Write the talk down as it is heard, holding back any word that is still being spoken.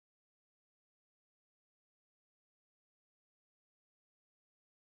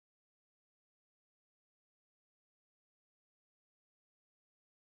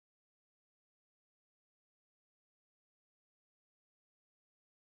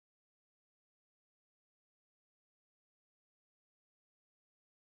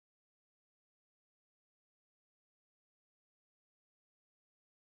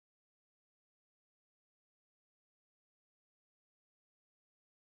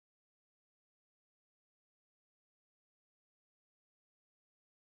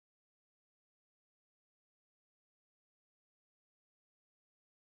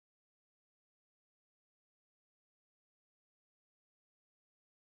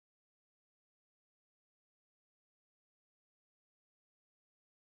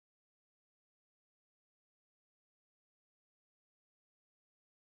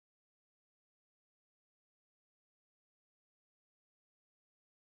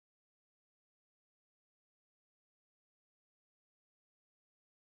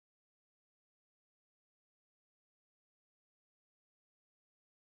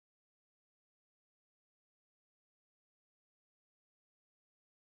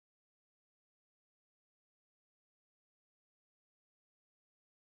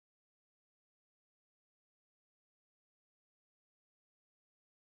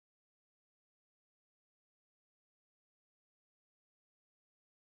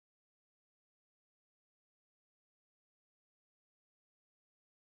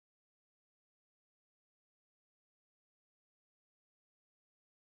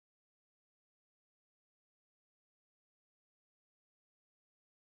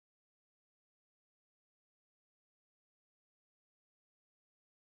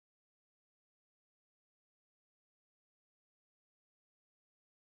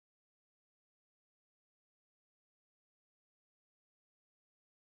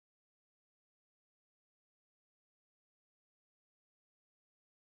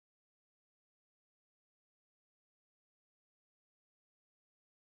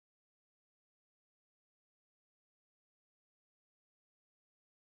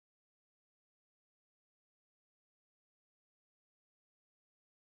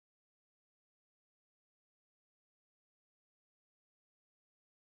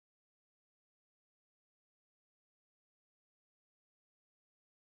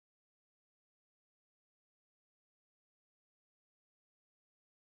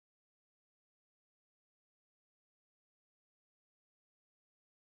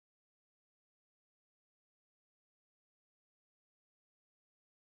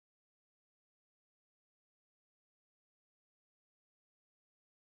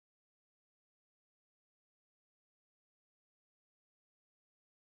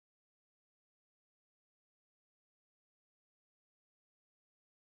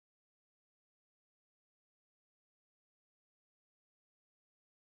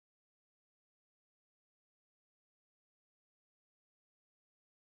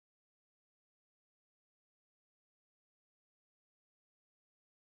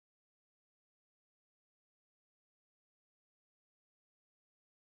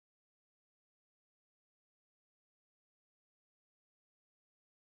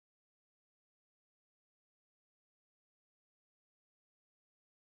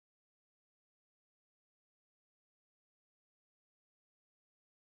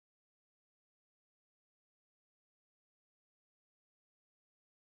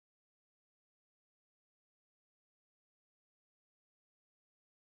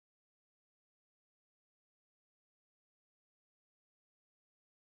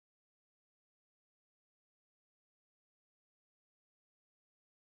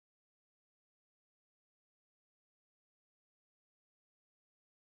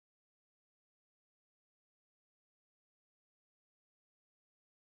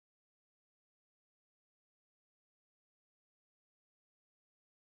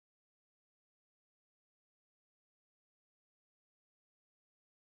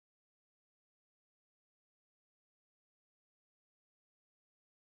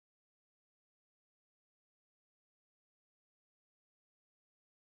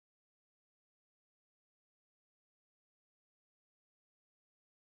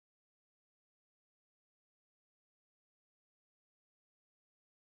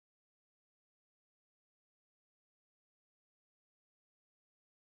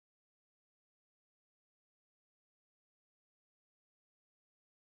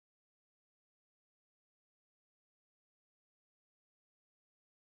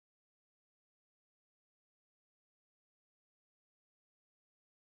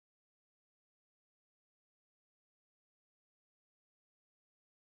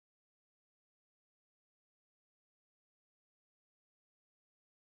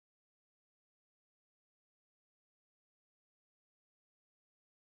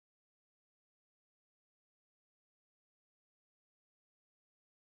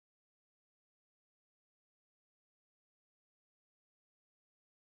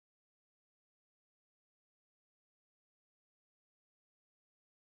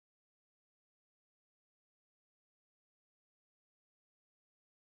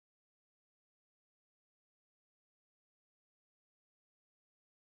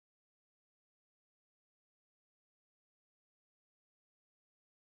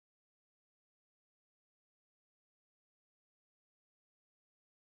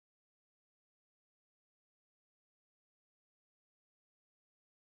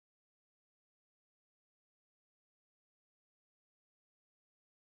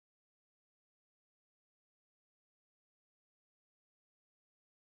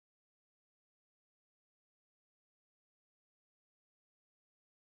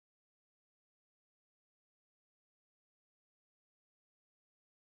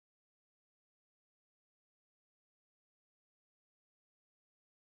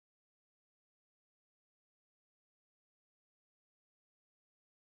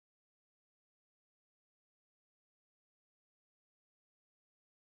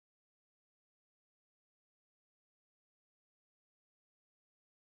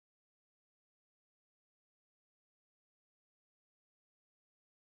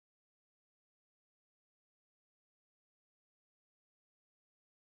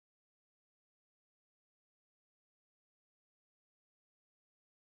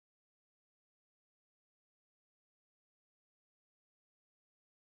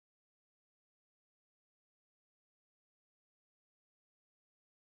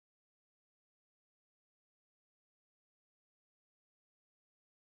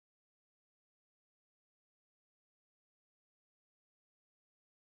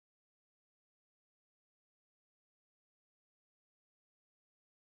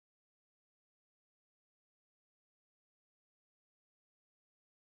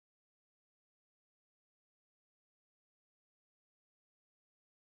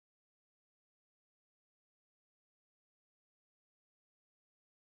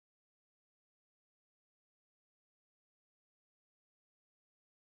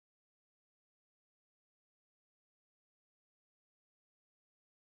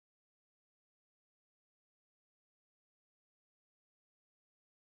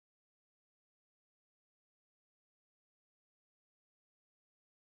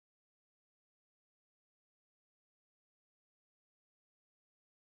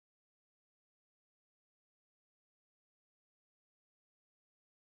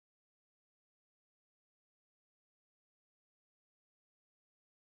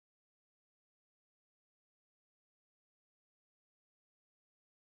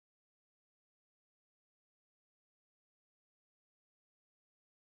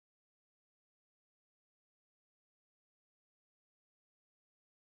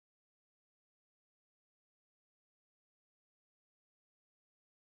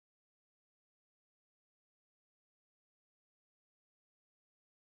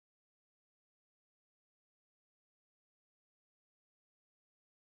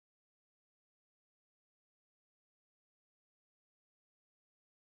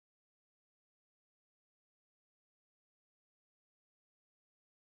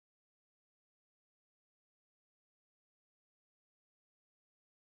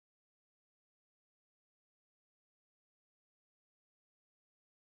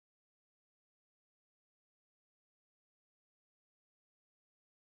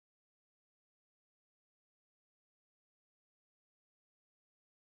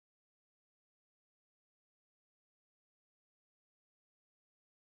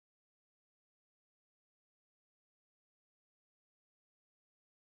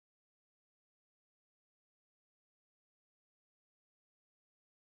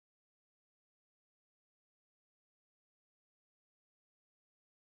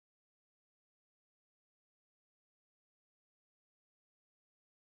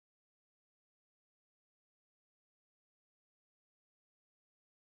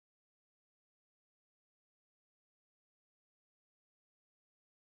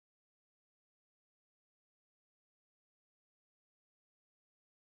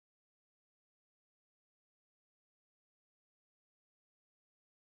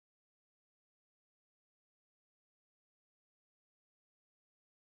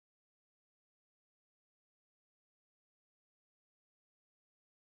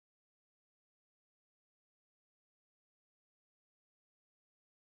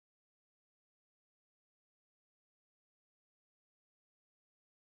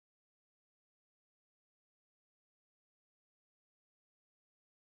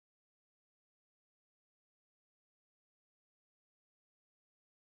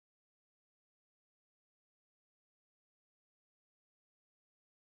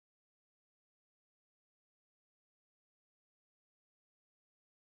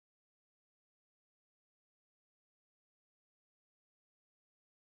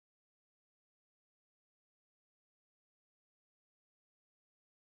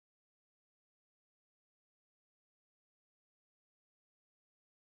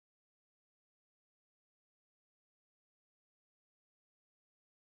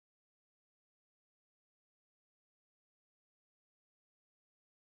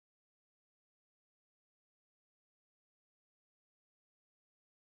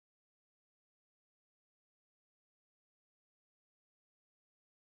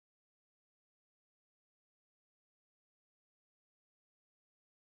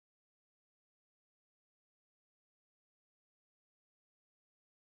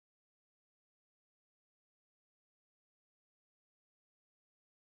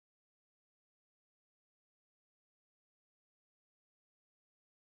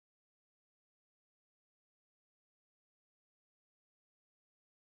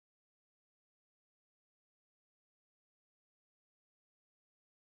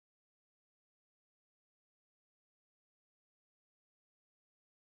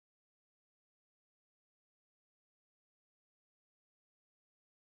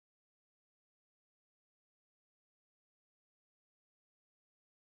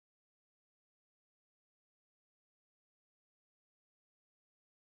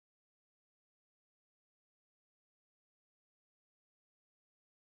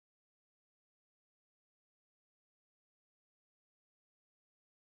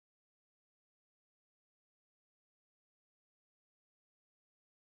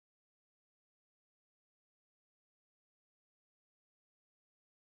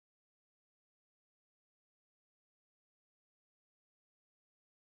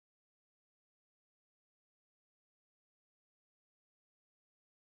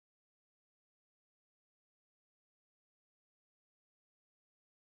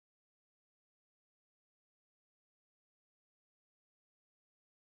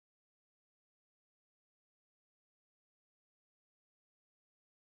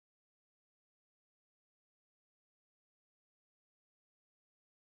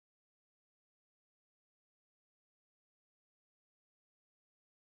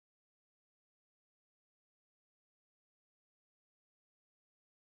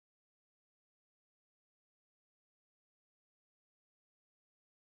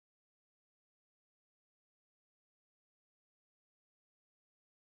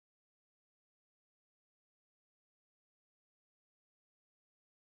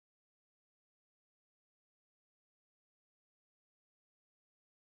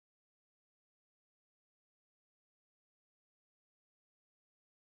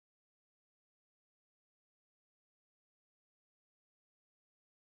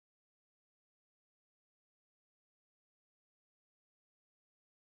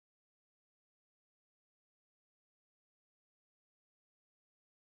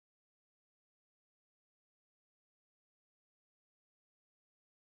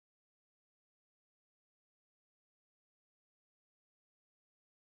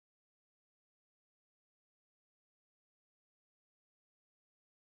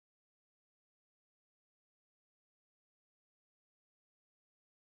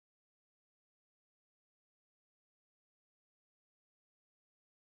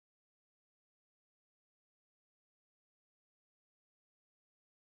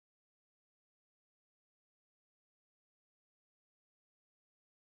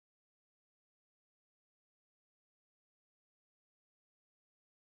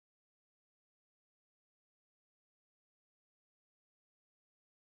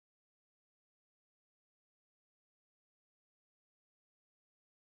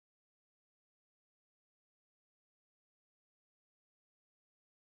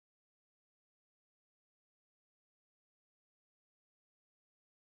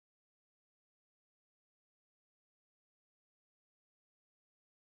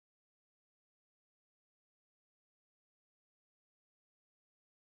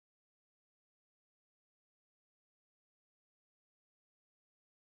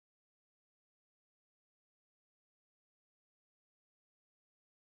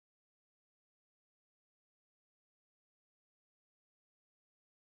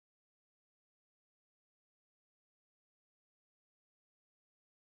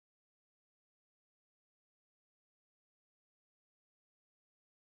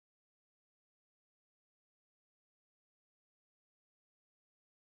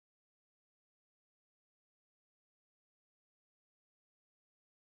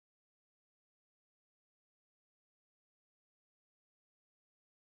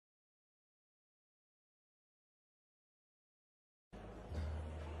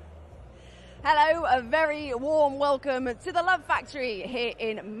Hello, a very warm welcome to the Love Factory here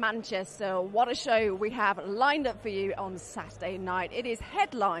in Manchester. What a show we have lined up for you on Saturday night. It is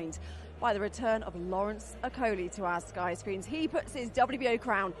headlined by the return of Lawrence Okolie to our Sky screens. He puts his WBO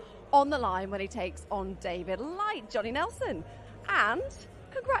crown on the line when he takes on David Light, Johnny Nelson. And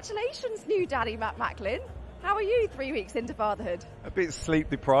congratulations, new daddy Matt Macklin. How are you 3 weeks into fatherhood? A bit sleep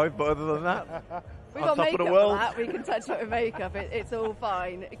deprived, but other than that, we've on got top makeup of the world. for that. We can touch it with makeup. It's all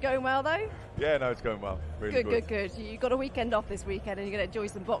fine. Going well though? Yeah, no, it's going well. Really Good. You got a weekend off this weekend and you're going to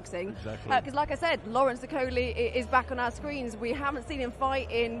enjoy some boxing. Exactly. Because like I said, Lawrence Okolie is back on our screens. We haven't seen him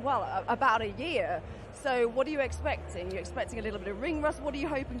fight in, about a year. So what are you expecting? You're expecting a little bit of ring rust? What are you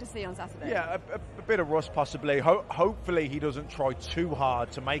hoping to see on Saturday? Yeah, a bit of rust possibly. Hopefully he doesn't try too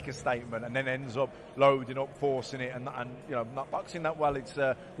hard to make a statement and then ends up loading up, forcing it and not boxing that well. It's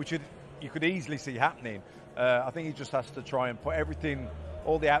which you could easily see happening. I think he just has to try and put everything,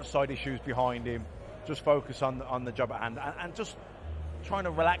 all the outside issues behind him, just focus on the job at hand and just trying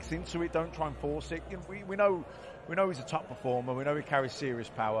to relax into it. Don't try and force it. We know he's a top performer. We know he carries serious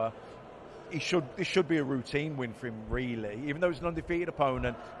power. This should be a routine win for him, really. Even though he's an undefeated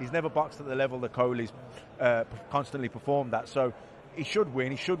opponent, he's never boxed at the level that Okolie's constantly performed at. So he should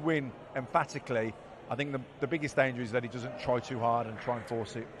win. He should win emphatically. I think the biggest danger is that he doesn't try too hard and try and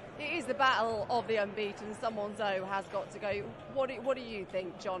force it. It is the battle of the unbeaten. Someone's has got to go. What do you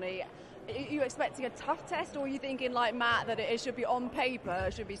think, Johnny? Are you expecting a tough test, or are you thinking like Matt that it should be on paper,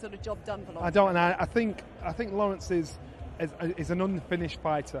 it should be sort of job done for Lawrence? I don't know. I think Lawrence is an unfinished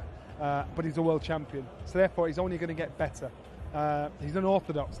fighter. But he's a world champion, so therefore he's only going to get better. He's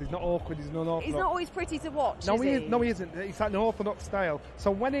unorthodox. He's not awkward. He's unorthodox. He's not always pretty to watch. No, is he? No, he isn't. He's like an orthodox style. So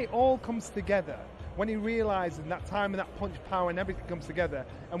when it all comes together, when he realises that time and that punch power and everything comes together,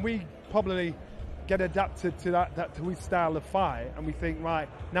 and we probably get adapted to that to his style of fight, and we think, right,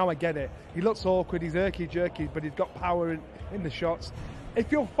 now I get it. He looks awkward. He's jerky, but he's got power in the shots.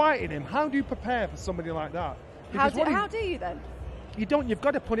 If you're fighting him, how do you prepare for somebody like that? How do you then? You don't. You've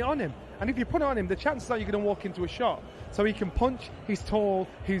got to put it on him. And if you put it on him, the chances are you're going to walk into a shot. So he can punch, he's tall,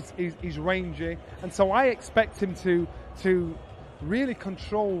 he's rangy. And so I expect him to really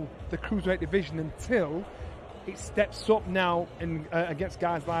control the cruiserweight division until it steps up now against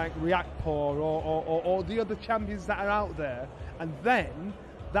guys like Riakporhe or the other champions that are out there. And then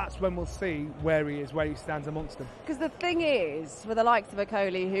that's when we'll see where he is, where he stands amongst them. Because the thing is, for the likes of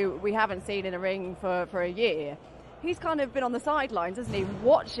Okolie, who we haven't seen in a ring for a year, he's kind of been on the sidelines, hasn't he,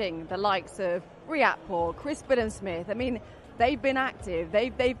 watching the likes of Riakporhe, Chris Smith. I mean, they've been active.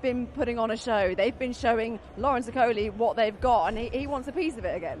 They've been putting on a show. They've been showing Lawrence Okolie what they've got, and he wants a piece of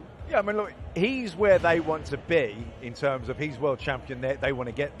it again. Yeah, I mean, look, he's where they want to be in terms of he's world champion. They want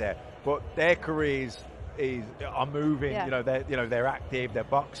to get there, but their careers are moving. Yeah. They're active. They're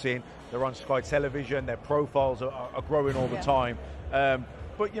boxing. They're on Sky Television. Their profiles are growing all the time.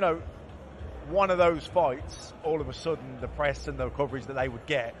 But one of those fights, all of a sudden, the press and the coverage that they would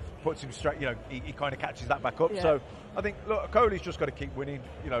get puts him straight. He kind of catches that back up. Yeah. So I think, look, Okolie's just got to keep winning.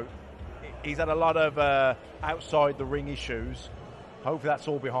 He's had a lot of outside the ring issues. Hopefully, that's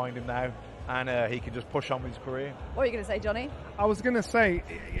all behind him now, and he can just push on with his career. What are you going to say, Johnny? I was going to say,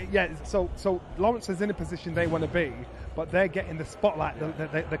 yeah. So Lawrence is in a position they want to be, but they're getting the spotlight,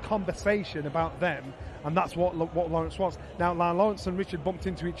 the conversation about them. And that's what Lawrence wants. Now, Lawrence and Richard bumped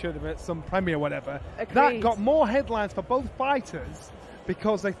into each other at some premiere or whatever. Agreed. That got more headlines for both fighters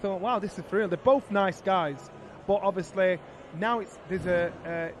because they thought, wow, this is for real. They're both nice guys. But obviously, now there's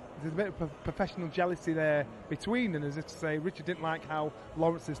a bit of professional jealousy there between them, as if to say Richard didn't like how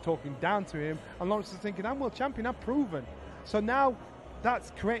Lawrence is talking down to him. And Lawrence is thinking, I'm world champion, I'm proven. So now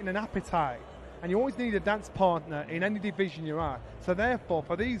that's creating an appetite. And you always need a dance partner in any division you are. So therefore,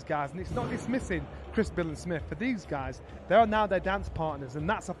 for these guys, and it's not dismissing Chris Smith, for these guys, they are now their dance partners. And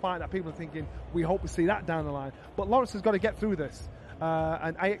that's a fight that people are thinking, we hope to see that down the line. But Lawrence has got to get through this.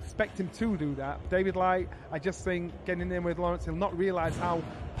 And I expect him to do that. David Light, I just think getting in there with Lawrence, he'll not realise how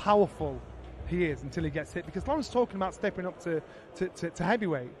powerful he is until he gets hit. Because Lawrence talking about stepping up to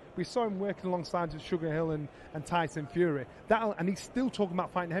heavyweight. We saw him working alongside Sugar Hill and Tyson Fury. And he's still talking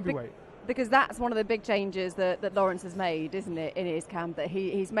about fighting heavyweight. Because that's one of the big changes that Lawrence has made, isn't it, in his camp, that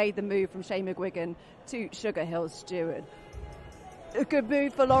he's made the move from Shane McGuigan to Sugar Hill Stewart. A good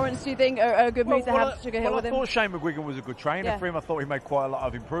move for Lawrence, do you think? Or a good move to have Sugar Hill with him? I thought Shane McGuigan was a good trainer for him. I thought he made quite a lot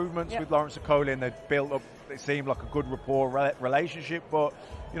of improvements with Lawrence Okolie, and they built up, it seemed like a good rapport relationship. But,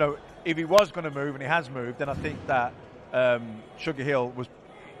 if he was going to move, and he has moved, then I think that Sugar Hill was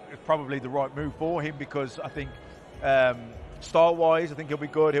probably the right move for him, because I think Style-wise, I think he'll be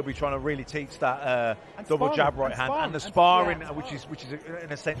good. He'll be trying to really teach that double jab right hand and the sparring, which is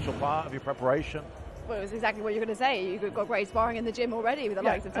an essential part of your preparation. Well, it was exactly what you're going to say. You've got great sparring in the gym already with the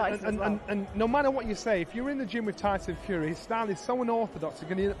likes of Tyson as well. And no matter what you say, if you're in the gym with Tyson Fury, his style is so unorthodox,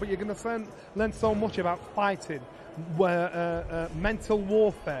 but you're going to learn so much about fighting, mental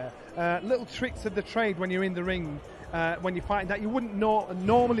warfare, little tricks of the trade when you're in the ring, when you're fighting that you wouldn't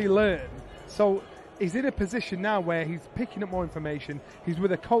normally learn. So he's in a position now where he's picking up more information. He's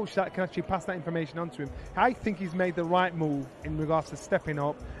with a coach that can actually pass that information on to him. I think he's made the right move in regards to stepping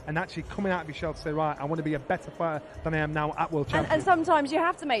up and actually coming out of his shell to say, right, I want to be a better fighter than I am now at World Championship. And sometimes you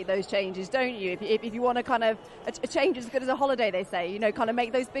have to make those changes, don't you? If you want to kind of, a change is as good as a holiday, they say, kind of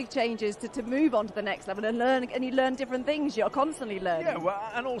make those big changes to move on to the next level and learn, and you learn different things. You're constantly learning. Yeah,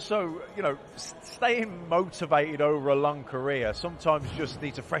 well, and also, staying motivated over a long career, sometimes you just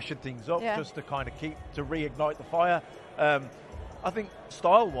need to freshen things up just to kind of to reignite the fire. I think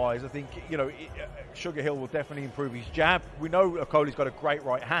style-wise, Sugar Hill will definitely improve his jab. We know Okolie's got a great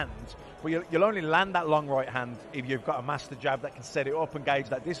right hand, but you'll only land that long right hand if you've got a master jab that can set it up and gauge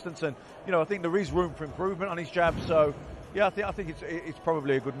that distance. And I think there is room for improvement on his jab. So yeah, I think it's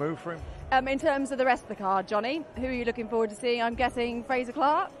probably a good move for him. In terms of the rest of the card, Johnny, who are you looking forward to seeing? I'm guessing Fraser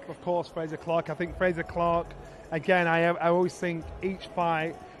Clark. Of course, Fraser Clark. I think Fraser Clark. Again, I always think each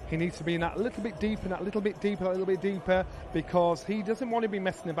fight, he needs to be in that little bit deeper, because he doesn't want to be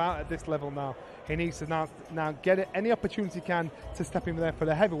messing about at this level now. He needs to now get any opportunity he can to step in there for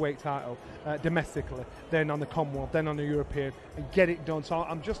the heavyweight title domestically, then on the Commonwealth, then on the European, and get it done. So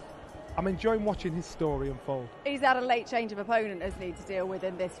I'm enjoying watching his story unfold. He's had a late change of opponent, hasn't he, to deal with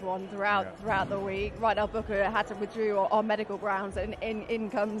in this one throughout the week. Rydell Booker had to withdraw on medical grounds, and in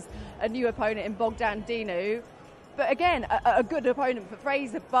comes a new opponent in Bogdan Dinu. But again, a good opponent for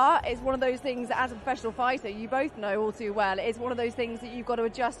Fraser, but it's one of those things that as a professional fighter, you both know all too well, it's one of those things that you've got to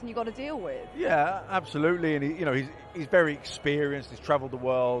adjust and you've got to deal with. Yeah, absolutely. And he's very experienced, he's travelled the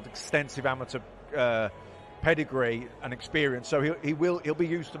world, extensive amateur pedigree and experience, so he'll be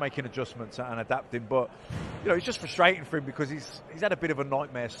used to making adjustments and adapting. But it's just frustrating for him because he's had a bit of a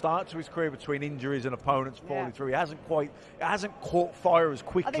nightmare start to his career between injuries and opponents falling through. It hasn't caught fire as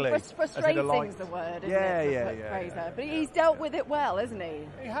quickly. I think frustrating is the word, isn't it, Fraser? But he's dealt with it well, hasn't he?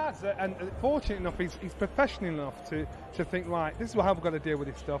 He has, and fortunate enough, he's professional enough to think, right, this is how we've got to deal with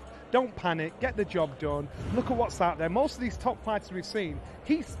this stuff. Don't panic, get the job done. Look at what's out there. Most of these top fighters we've seen,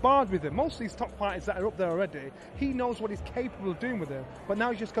 he sparred with them. Most of these top fighters that are up there already, he knows what he's capable of doing with them. But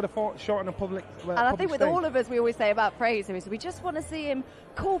now he's just got to fall short on a public and I think with all of us, we always say about Fraser is we just want to see him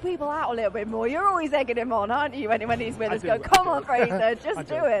call people out a little bit more. You're always egging him on, aren't you, when he's with us? Come on, Fraser, just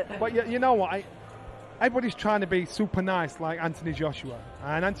do it. But you know what? Everybody's trying to be super nice like Anthony Joshua.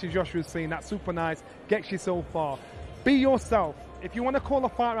 And Anthony Joshua's saying that super nice gets you so far. Be yourself. If you want to call a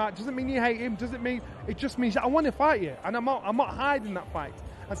fight out, doesn't mean you hate him. It just means I want to fight you, and I'm not hiding that fight.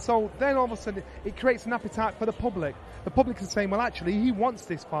 And so then all of a sudden it creates an appetite for the public. The public is saying, well, actually he wants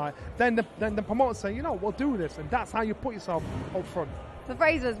this fight. Then the promoter's saying, we'll do this, and that's how you put yourself up front. For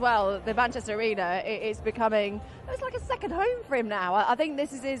Fraser as well, the Manchester Arena is becoming, it's like a second home for him now. I think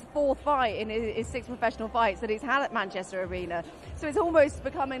this is his fourth fight in his 6 professional fights that he's had at Manchester Arena. So it's almost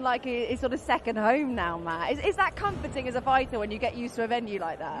becoming like his sort of second home now, Matt. Is that comforting as a fighter when you get used to a venue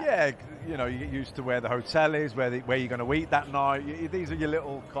like that? Yeah, you get used to where the hotel is, where you're going to eat that night. These are your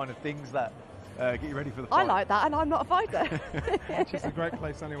little kind of things that get you ready for the fight. I like that, and I'm not a fighter. Manchester's a great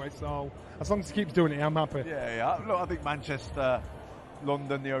place anyway, so as long as he keeps doing it, I'm happy. Yeah. Look, I think Manchester,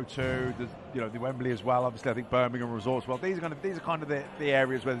 London, the O2, the Wembley as well. Obviously, I think Birmingham Resorts. Well, these are kind of the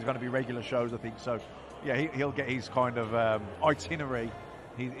areas where there's going to be regular shows, I think. So, yeah, he'll get his kind of itinerary,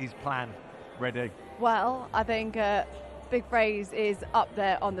 his plan ready. Well, I think Big Fraser is up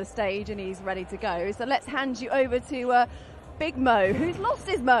there on the stage and he's ready to go. So let's hand you over to Big Mo, who's lost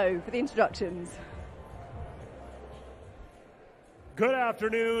his Mo, for the introductions. Good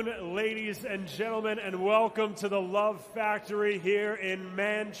afternoon, ladies and gentlemen, and welcome to the Love Factory here in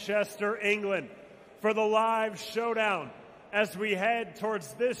Manchester, England, for the live showdown as we head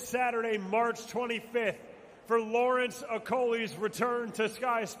towards this Saturday, March 25th, for Lawrence Okolie's return to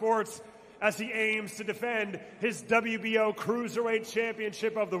Sky Sports as he aims to defend his WBO Cruiserweight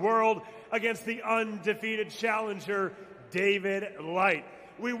Championship of the World against the undefeated challenger, David Light.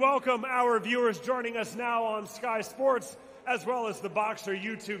 We welcome our viewers joining us now on Sky Sports, as well as the Boxer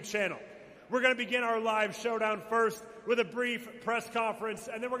YouTube channel. We're going to begin our live showdown first with a brief press conference,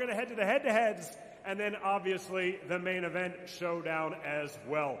 and then we're going to head to the head-to-heads, and then obviously the main event showdown as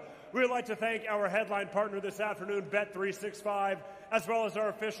well. We would like to thank our headline partner this afternoon, Bet365, as well as our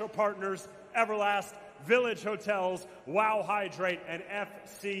official partners, Everlast, Village Hotels, Wow Hydrate, and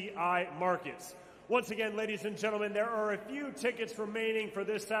FCI Markets. Once again, ladies and gentlemen, there are a few tickets remaining for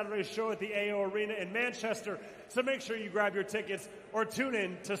this Saturday's show at the AO Arena in Manchester, so make sure you grab your tickets or tune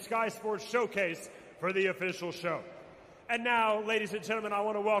in to Sky Sports Showcase for the official show. And now, ladies and gentlemen, I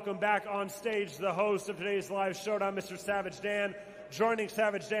want to welcome back on stage the host of today's live showdown, Mr. Savage Dan. Joining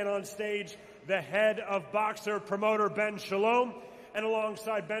Savage Dan on stage, the head of boxer promoter Ben Shalom, and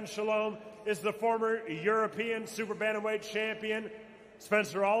alongside Ben Shalom is the former European super bantamweight champion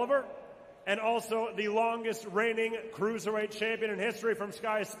Spencer Oliver, and also the longest reigning cruiserweight champion in history from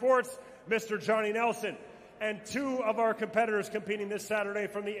Sky Sports, Mr. Johnny Nelson. And two of our competitors competing this Saturday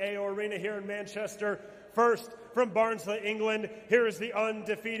from the AO Arena here in Manchester. First, from Barnsley, England, here is the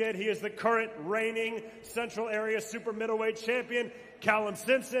undefeated. He is the current reigning Central Area Super Middleweight Champion, Callum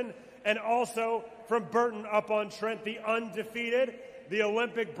Simpson. And also from Burton-upon-Trent, the undefeated, the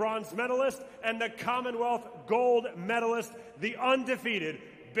Olympic bronze medalist, and the Commonwealth gold medalist, the undefeated,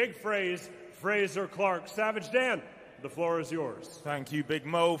 Big Fraser Clark. Savage Dan, the floor is yours. Thank you, Big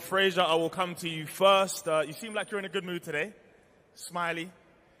Mo. Fraser, I will come to you first. You seem like you're in a good mood today. Smiley.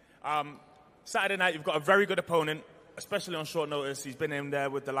 Saturday night, you've got a very good opponent, especially on short notice. He's been in there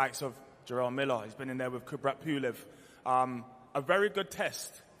with the likes of Jarrell Miller. He's been in there with Kubrat Pulev. A very good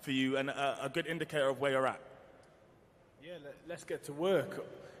test for you and a good indicator of where you're at. Yeah, let's get to work.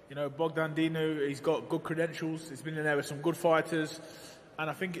 You know, Bogdan Dinu, he's got good credentials. He's been in there with some good fighters. And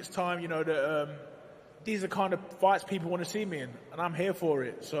I think it's time, you know, that these are the kind of fights people want to see me in. And I'm here for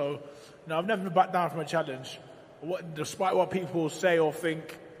it. So, you know, I've never backed down from a challenge. Despite what people say or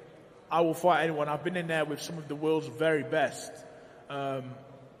think, I will fight anyone. I've been in there with some of the world's very best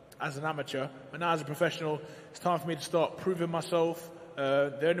as an amateur. But now as a professional, it's time for me to start proving myself.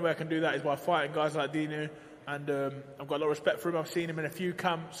 The only way I can do that is by fighting guys like Dinu. And I've got a lot of respect for him. I've seen him in a few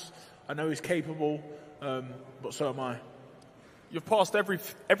camps. I know he's capable, but so am I. You've passed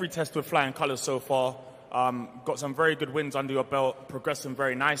every test with flying colours so far. Got some very good wins under your belt, progressing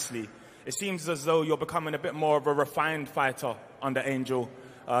very nicely. It seems as though you're becoming a bit more of a refined fighter under Angel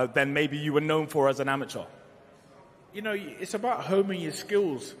than maybe you were known for as an amateur. You know, it's about homing your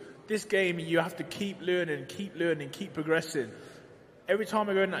skills. This game, you have to keep learning, keep progressing. Every time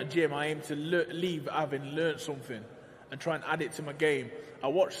I go in that gym, I aim to leave having learned something and try and add it to my game. I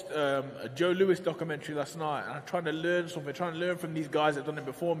watched a Joe Lewis documentary last night, and I'm trying to learn something, trying to learn from these guys that have done it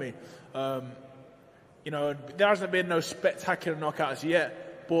before me. You know, there hasn't been no spectacular knockouts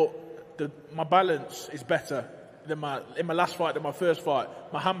yet, but my balance is better than in my last fight than my first fight.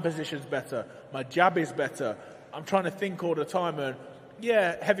 My hand position's better. My jab is better. I'm trying to think all the time, and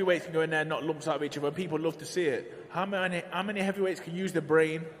yeah, heavyweights can go in there and knock lumps out of each other, and people love to see it. How many heavyweights can use their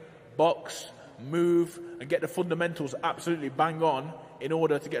brain, box, move, and get the fundamentals absolutely bang on in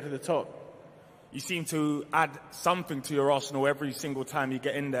order to get to the top? You seem to add something to your arsenal every single time you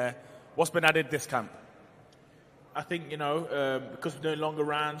get in there. What's been added this camp? I think, you know, because we're doing longer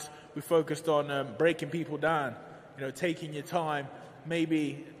rounds, we focused on breaking people down, you know, taking your time.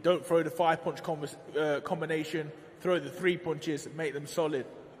 Maybe don't throw the 5-punch combination, throw the 3 punches, make them solid.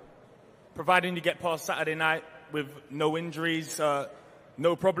 Providing you get past Saturday night with no injuries,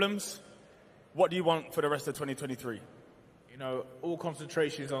 no problems, what do you want for the rest of 2023? You know, all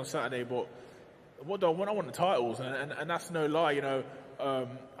concentration is on Saturday, but what do I want? I want the titles, and that's no lie. You know,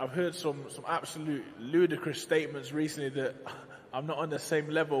 I've heard some absolute ludicrous statements recently that I'm not on the same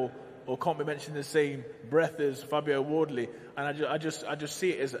level or can't be mentioned in the same breath as Fabio Wardley, and I just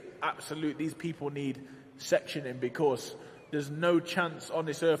see it as absolute. These people need sectioning because there's no chance on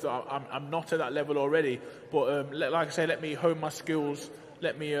this earth that I'm not at that level already. But like I say, let me hone my skills.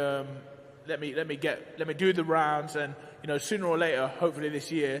 Let me do the rounds, and you know, sooner or later, hopefully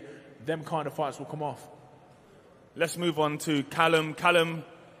this year, them kind of fights will come off. Let's move on to Callum. Callum,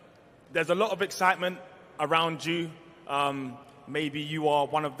 there's a lot of excitement around you. Maybe you are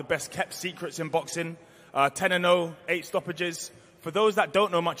one of the best kept secrets in boxing. 10-0, 8 stoppages. For those that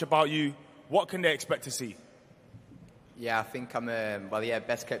don't know much about you, what can they expect to see? Yeah, I think I'm,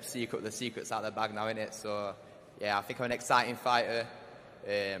 best kept secret. The secret's out of the bag now, innit? So, yeah, I think I'm an exciting fighter.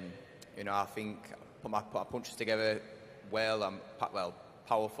 You know, I think I put my punches together well. I'm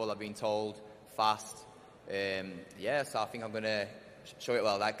powerful, I've been told, fast. Yeah, so I think I'm going to show it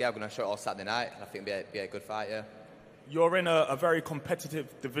well that day. I'm going to show it all Saturday night, and I think it'll be a good fight, yeah. You're in a very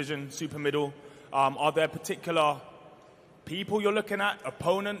competitive division, super middle. Are there particular people you're looking at,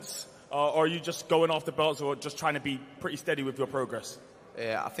 opponents, or are you just going off the belts or just trying to be pretty steady with your progress?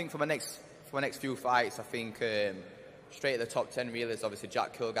 I think for my next few fights, I think straight at the top 10 really is obviously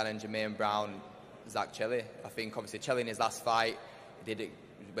Jack Kilgan and Jermaine Brown, Zach Chelly. I think obviously Chelly in his last fight, he did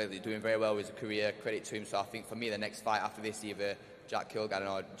it doing very well with his career, credit to him. So I think for me the next fight after this, either Jack Kilgan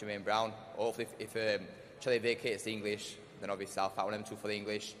or Jermaine Brown. Or hopefully if Chelly vacates the English, then obviously I'll fight one of them two for the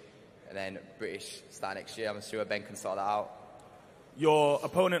English, and then British start next year. I'm sure Ben can sort that out. Your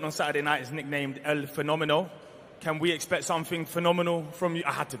opponent on Saturday night is nicknamed El Phenomenal. Can we expect something phenomenal from you?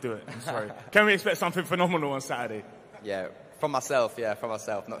 I had to do it. I'm sorry. Can we expect something phenomenal on Saturday? Yeah, from myself.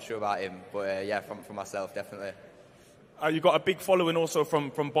 Not sure about him, but yeah, from myself, definitely. You've got a big following also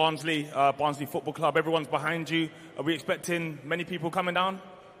from Barnsley, Barnsley Football Club. Everyone's behind you. Are we expecting many people coming down?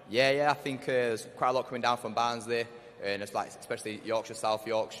 Yeah, I think there's quite a lot coming down from Barnsley, and it's like especially Yorkshire, South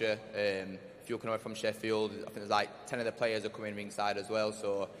Yorkshire. A few coming over from Sheffield. I think there's like 10 of the players are coming ringside as well.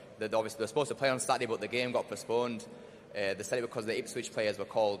 So they're supposed to play on Saturday, but the game got postponed. They said it because the Ipswich players were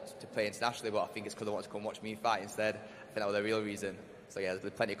called to play internationally, but I think it's because they wanted to come watch me fight instead. I think that was the real reason. So yeah,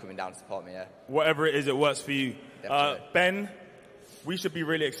 there's plenty coming down to support me, yeah. Whatever it is, it works for you. Ben, we should be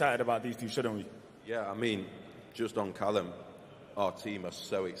really excited about these two, shouldn't we? Yeah, I mean, just on Callum, our team are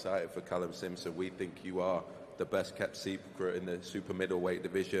so excited for Callum Simpson. We think you are the best kept secret in the super middleweight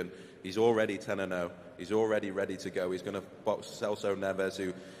division. He's already 10-0. He's already ready to go. He's going to box Celso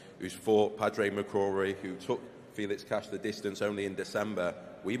Neves, who's fought Padre McCrory, who took Felix Cash the distance only in December.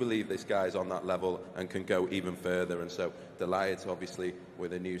 We believe this guy's on that level and can go even further. And so delighted, obviously,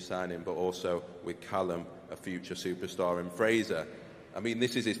 with a new signing, but also with Callum, a future superstar. And Fraser, I mean,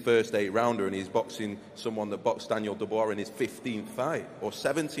 this is his first 8-rounder, and he's boxing someone that boxed Daniel Dubois in his 15th fight or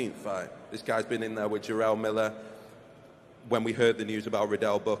 17th fight. This guy's been in there with Jarrell Miller. When we heard the news about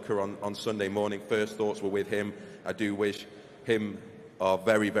Riddell Booker on Sunday morning, first thoughts were with him. I do wish him our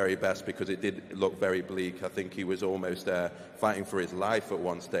very, very best, because it did look very bleak. I think he was almost fighting for his life at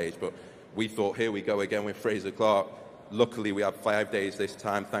one stage. But we thought, here we go again with Fraser Clark. Luckily, we had 5 days this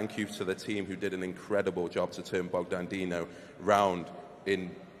time. Thank you to the team who did an incredible job to turn Bogdan Dino round in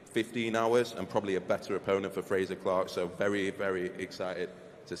 15 hours, and probably a better opponent for Fraser Clark. So very, very excited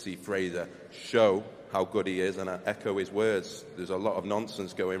to see Fraser show how good he is, and I echo his words. There's a lot of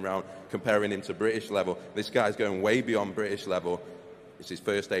nonsense going around comparing him to British level. This guy's going way beyond British level. It's his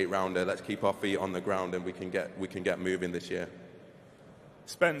first 8-rounder. Let's keep our feet on the ground, and we can get moving this year.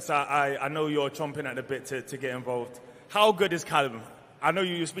 Spence, I know you're chomping at the bit to get involved. How good is Callum? I know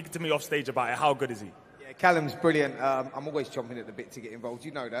you were speaking to me off stage about it. How good is he? Yeah, Callum's brilliant. I'm always chomping at the bit to get involved.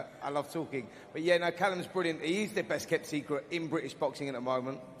 You know that. I love talking. But yeah, no, Callum's brilliant. He is the best kept secret in British boxing at the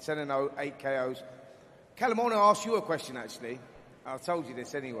moment. 7-0, 8 KOs. Callum, I want to ask you a question, actually. I've told you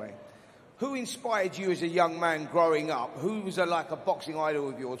this anyway. Who inspired you as a young man growing up? Who was like a boxing idol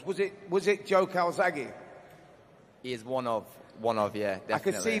of yours? Was it Joe Calzaghe? He is one of, yeah, definitely. I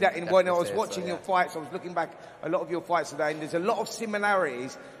could see that when I was watching your fights. I was looking back a lot of your fights today, and there's a lot of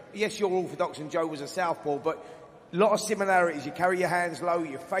similarities. Yes, you're orthodox and Joe was a southpaw, but a lot of similarities. You carry your hands low,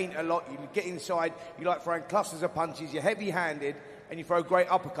 you feint a lot, you get inside, you like throwing clusters of punches, you're heavy-handed, and you throw great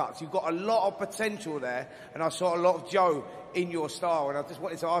uppercuts. You've got a lot of potential there, and I saw a lot of Joe in your style, and I just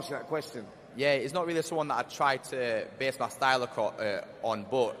wanted to ask you that question. Yeah, it's not really someone that I tried to base my style on,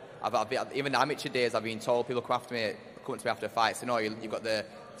 but even the amateur days, I've been told, people come to me after fights, you've got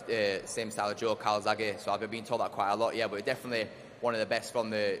the same style of Joe Calzaghe, so I've been told that quite a lot, yeah, but definitely one of the best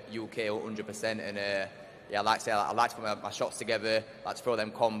from the UK, 100%, and yeah, I like to put my shots together, like to throw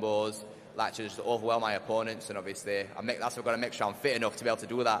them combos, like to just overwhelm my opponents, and obviously that's what I've got to make sure I'm fit enough to be able to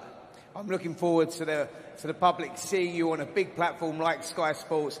do that. I'm looking forward to the public seeing you on a big platform like Sky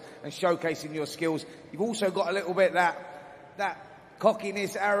Sports and showcasing your skills. You've also got a little bit that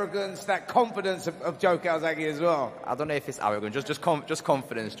cockiness, arrogance, that confidence of Joe Calzaghe as well. I don't know if it's arrogant, just confidence,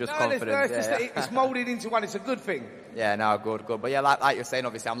 confidence. It's moulded into one. It's a good thing. Yeah, no, good. But yeah, like you're saying,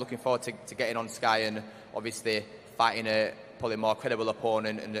 obviously, I'm looking forward to getting on Sky and obviously fighting a probably more credible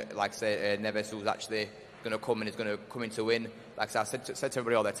opponent, and like I say, Neves, who's actually going to come and is going to come in to win. Like I said to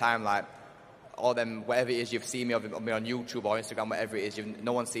everybody all the time, like all them, whatever it is you've seen me on YouTube or Instagram, whatever it is,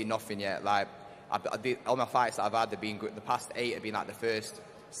 no one's seen nothing yet. Like all my fights that I've had, they've been good. The past 8 have been like the first,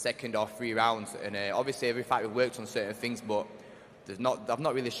 second or 3 rounds, and obviously every fight we've worked on certain things, but I've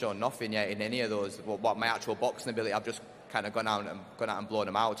not really shown nothing yet in any of those. What my actual boxing ability, I've just kind of gone out and blown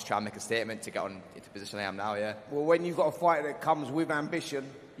them out to try and make a statement to get on into the position I am now. Yeah. Well, when you've got a fight that comes with ambition,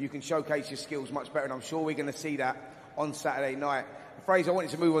 you can showcase your skills much better, and I'm sure we're going to see that on Saturday night. Fraser, I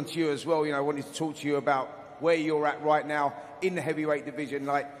wanted to move on to you as well. I wanted to talk to you about where you're at right now in the heavyweight division,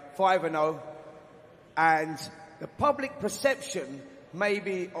 like 5-0, and the public perception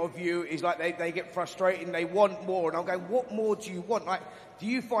maybe of you is like they get frustrated and they want more, and I'm going, what more do you want? Like, do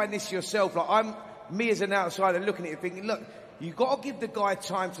you find this yourself? Like, I'm me as an outsider looking at it thinking, look, you've got to give the guy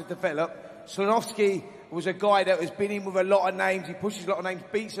time to develop. Slanovsky was a guy that has been in with a lot of names. He pushes a lot of names,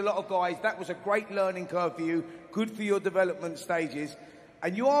 beats a lot of guys. That was a great learning curve for you, good for your development stages.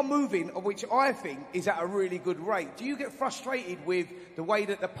 And you are moving, which I think is at a really good rate. Do you get frustrated with the way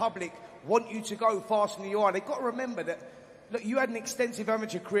that the public want you to go faster than you are? They've got to remember that, look, you had an extensive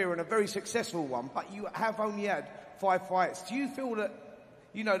amateur career and a very successful one, but you have only had 5 fights. Do you feel that,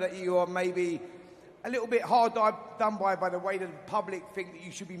 you know, that you are maybe a little bit hard done by the way that the public think that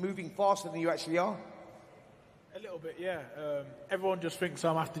you should be moving faster than you actually are? A little bit, yeah. Everyone just thinks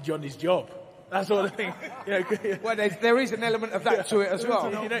I'm after Johnny's job. That sort of thing. Well, there is an element of that to it as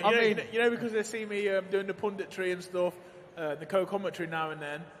well. You know, because they see me doing the punditry and stuff, the co-commentary now and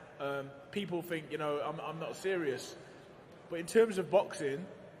then, people think, you know, I'm not serious. But in terms of boxing,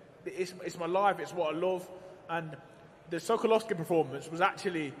 it's my life, it's what I love. And the Sokolovsky performance was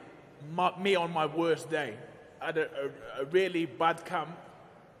actually me on my worst day. I had a really bad camp.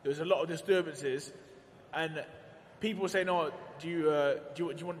 There was a lot of disturbances. And people were saying, "Oh, do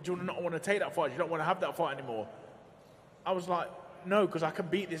you not want to take that fight? You don't want to have that fight anymore?" I was like, "No, because I can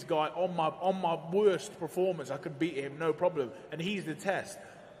beat this guy on my worst performance. I can beat him, no problem. And he's the test."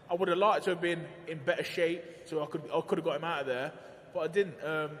 I would have liked to have been in better shape, so I could have got him out of there, but I didn't.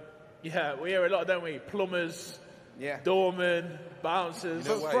 Yeah, we hear a lot, don't we? Plumbers, doormen, bouncers.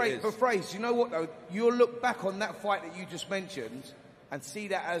 You know but Fraser, you know what though? You'll look back on that fight that you just mentioned and see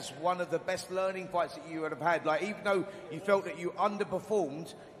that as one of the best learning fights that you would have had. Like, even though you felt that you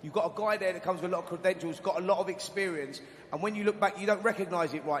underperformed, you've got a guy there that comes with a lot of credentials, got a lot of experience, and when you look back, you don't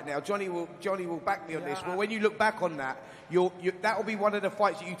recognise it right now. Johnny will back me on this, but when you look back on that, that will be one of the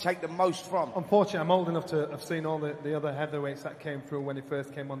fights that you take the most from. Unfortunately, I'm old enough to have seen all the other heavyweights that came through when he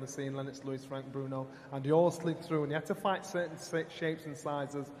first came on the scene, Lennox Lewis, Frank Bruno, and they all slid through, and you had to fight certain shapes and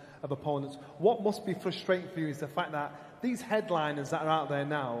sizes of opponents. What must be frustrating for you is the fact that these headliners that are out there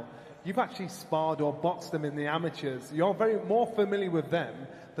now, you've actually sparred or boxed them in the amateurs. You're more familiar with them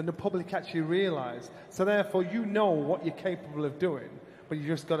than the public actually realise. So therefore, you know what you're capable of doing, but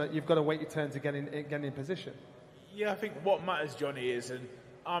you've got to wait your turn to get in position. Yeah, I think what matters, Johnny, is, and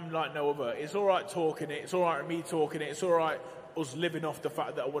I'm like no other. It's all right talking it. It's all right me talking it. It's all right us living off the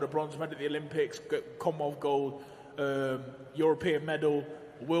fact that I won a bronze medal at the Olympics, Commonwealth gold, European medal,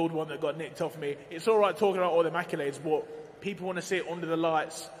 world one that got nicked off me. It's all right talking about all the accolades, but people want to see it under the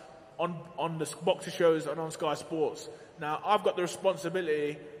lights on the boxer shows and on Sky Sports. Now, I've got the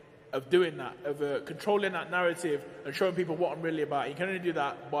responsibility of doing that, of controlling that narrative and showing people what I'm really about. You can only do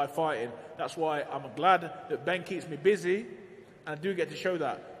that by fighting. That's why I'm glad that Ben keeps me busy, and I do get to show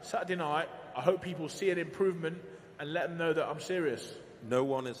that. Saturday night, I hope people see an improvement and let them know that I'm serious. No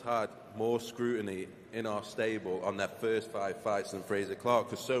one has had more scrutiny in our stable on their first 5 fights than Fraser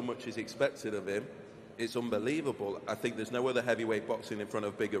Clarke, because so much is expected of him. It's unbelievable. I think there's no other heavyweight boxing in front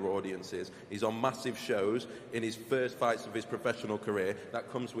of bigger audiences. He's on massive shows in his first fights of his professional career.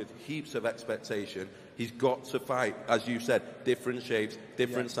 That comes with heaps of expectation. He's got to fight, as you said, different shapes,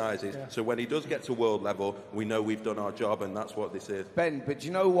 different sizes. Yeah. So when he does get to world level, we know we've done our job, and that's what this is. Ben, but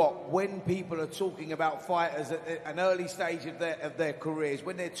you know what? When people are talking about fighters at an early stage of their careers,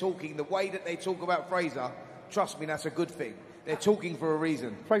 when they're talking the way that they talk about Fraser, trust me, that's a good thing. They're talking for a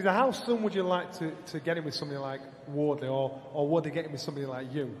reason. Fraser, how soon would you like to get in with somebody like Wardley, or would they get in with somebody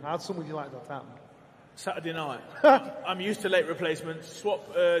like you? How soon would you like that to happen? Saturday night. I'm used to late replacements. Swap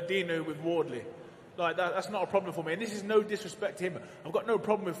Dino with Wardley. Like that's not a problem for me. And this is no disrespect to him. I've got no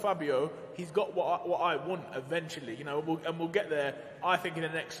problem with Fabio. He's got what I want eventually, you know, we'll get there, I think, in the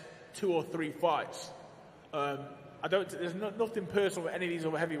next 2 or 3 fights. There's nothing personal with any of these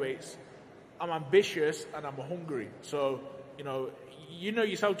other heavyweights. I'm ambitious and I'm hungry. So, you know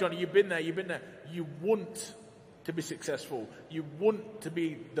yourself, Johnny, you've been there. You want to be successful. You want to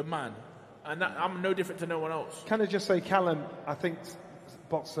be the man. And I'm no different to no one else. Can I just say, Callum, I think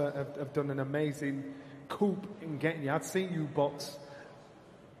boxer have done an amazing coup in getting you. I'd seen you box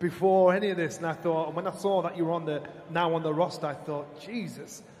before any of this, and I thought, when I saw that you were now on the roster, I thought,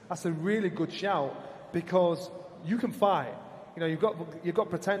 Jesus, that's a really good shout, because you can fight. You know, you've got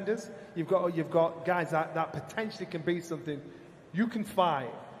pretenders, you've got guys that potentially can be something. You can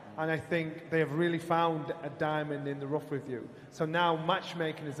fight, and I think they have really found a diamond in the rough with you. So now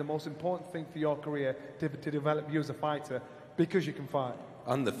matchmaking is the most important thing for your career to develop you as a fighter, because you can fight.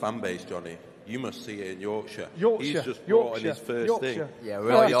 And the fan base, Johnny. You must see it in Yorkshire. He's just brought in his first thing. Yeah,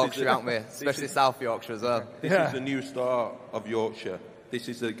 we're all Yorkshire, aren't we? Especially South Yorkshire as well. This is the new star of Yorkshire. This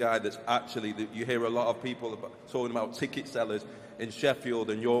is the guy that's actually, you hear a lot of people talking about ticket sellers in Sheffield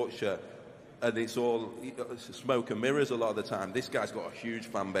and Yorkshire. and it's all smoke and mirrors a lot of the time. This guy's got a huge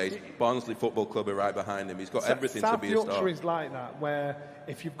fan base. Barnsley Football Club are right behind him. He's got everything to be a star. South Yorkshire is like that, where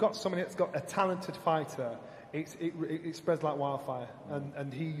if you've got somebody that's got a talented fighter, it spreads like wildfire,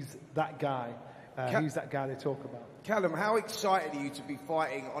 and he's that guy. He's that guy they talk about. Callum, how excited are you to be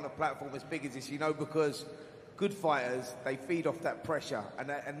fighting on a platform as big as this? You know, because good fighters, they feed off that pressure,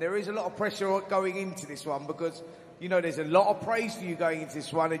 and there is a lot of pressure going into this one because, you know, there's a lot of praise for you going into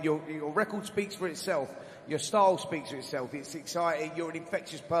this one, and your record speaks for itself. Your style speaks for itself. It's exciting. You're an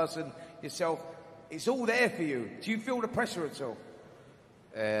infectious person yourself. It's all there for you. Do you feel the pressure at all?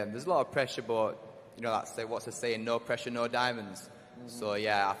 There's a lot of pressure, but, you know, what's the saying? No pressure, no diamonds. Mm-hmm. So,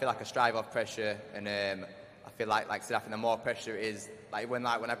 yeah, I feel like I strive off pressure, and I feel like I said, I think the more pressure it is, when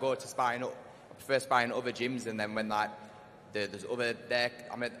I go to sparring up, I prefer sparring at other gyms, and then when, there's other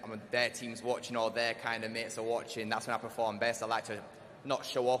their teams watching or their kind of mates are watching, that's when I perform best. I like to not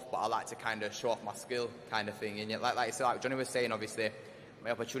show off, but I like to kind of show off my skill kind of thing. And like you said, like Johnny was saying, obviously,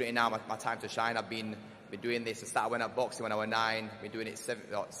 my opportunity now, my time to shine. I've been doing this. I started when I boxing when I was 9. Been doing it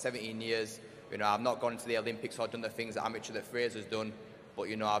 17 years. You know, I've not gone to the Olympics or done the things that amateur that Fraser's done. But,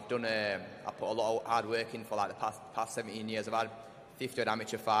 you know, I put a lot of hard work in for like the past 17 years. I've had 50 odd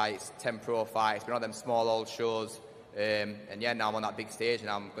amateur fights, 10 pro fights, been on them small old shows. And yeah, now I'm on that big stage and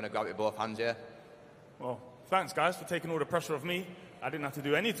I'm going to grab it with both hands, yeah. Well, thanks guys for taking all the pressure off me. I didn't have to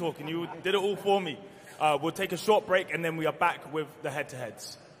do any talking, you did it all for me. We'll take a short break and then we are back with the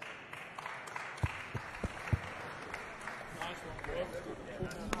head-to-heads.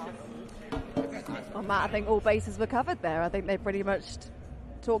 Well, Matt, I think all bases were covered there. I think they pretty much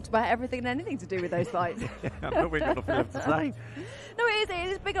talked about everything and anything to do with those fights. We've got nothing left to say. No, it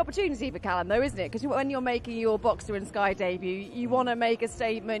is a big opportunity for Callum, though, isn't it? Because when you're making your Boxer in Sky debut, you want to make a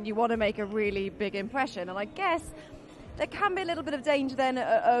statement, you want to make a really big impression, and I guess there can be a little bit of danger then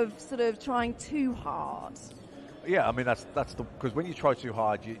of sort of trying too hard. Yeah, I mean that's the because when you try too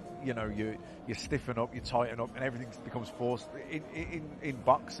hard, you stiffen up, you tighten up, and everything becomes forced. In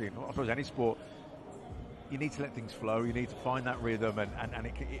boxing, I suppose any sport, you need to let things flow. You need to find that rhythm,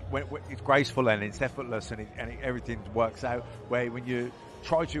 and it's graceful and it's effortless, and everything works out. Where when you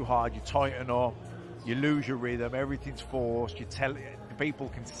try too hard, you tighten up, you lose your rhythm. Everything's forced. People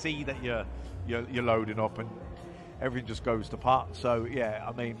can see that you're loading up, and everything just goes to pot. So yeah,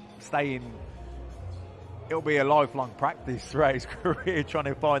 I mean, it'll be a lifelong practice throughout his career trying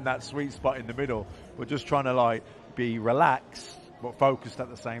to find that sweet spot in the middle. We're just trying to be relaxed but focused at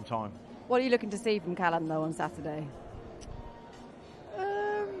the same time. What are you looking to see from Callum, though, on Saturday?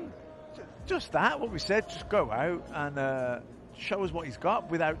 Just that, what we said. Just go out and show us what he's got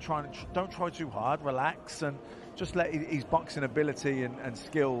without don't try too hard, relax, and just let his boxing ability and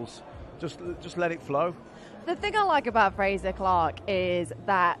skills, just let it flow. The thing I like about Fraser Clark is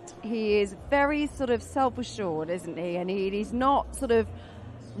that he is very sort of self-assured, isn't he? And he's not sort of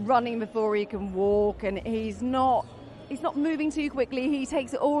running before he can walk, and he's not moving too quickly. He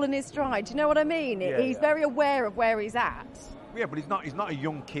takes it all in his stride. Do you know what I mean? Yeah, he's very aware of where he's at. Yeah, but he's not a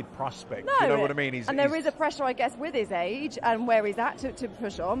young kid prospect. No, you know what I mean? There is a pressure, I guess, with his age and where he's at to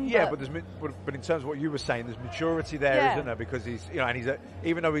push on. Yeah, but in terms of what you were saying, there's maturity there, isn't there? Because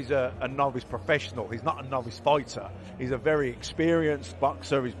even though he's a novice professional, he's not a novice fighter. He's a very experienced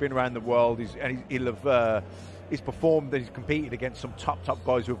boxer. He's been around the world. He's performed, he's competed against some top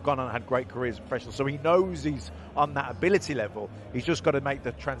guys who have gone on and had great careers as professionals. So he knows he's on that ability level. He's just got to make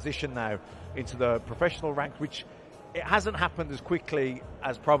the transition now into the professional ranks, which it hasn't happened as quickly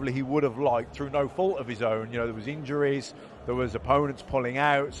as probably he would have liked through no fault of his own. You know, there was injuries, there was opponents pulling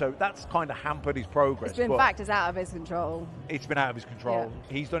out, so that's kind of hampered his progress. In fact, it's out of his control. It's been out of his control.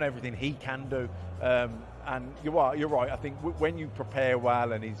 Yeah. He's done everything he can do. And you're right. I think when you prepare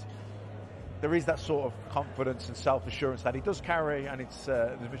well and there is that sort of confidence and self-assurance that he does carry, and it's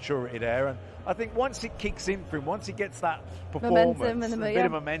there's maturity there. And I think once it kicks in for him, once he gets that performance, a bit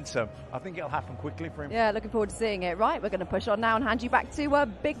of momentum, I think it'll happen quickly for him. Yeah, looking forward to seeing it. Right, we're going to push on now and hand you back to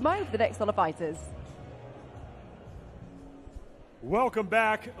Big Mo for the next lot of fighters. Welcome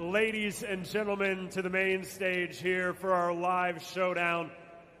back, ladies and gentlemen, to the main stage here for our live showdown.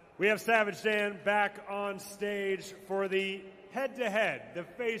 We have Savage Dan back on stage for the head-to-head, the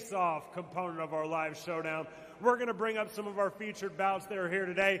face-off component of our live showdown. We're going to bring up some of our featured bouts that are here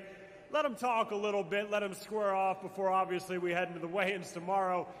today. Let them talk a little bit, let them square off before obviously we head into the weigh-ins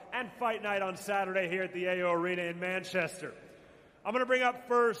tomorrow and fight night on Saturday here at the AO Arena in Manchester. I'm going to bring up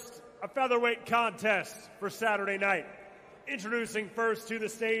first a featherweight contest for Saturday night. Introducing first to the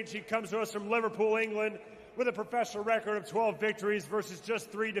stage, he comes to us from Liverpool, England, with a professional record of 12 victories versus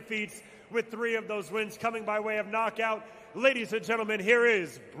just 3 defeats, with 3 of those wins coming by way of knockout. Ladies and gentlemen, here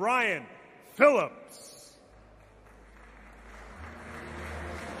is Brian Phillips.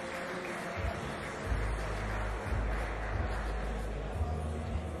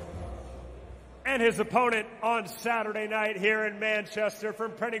 And his opponent on Saturday night here in Manchester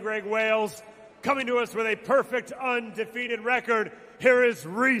from Pennygreg, Wales, coming to us with a perfect undefeated record, here is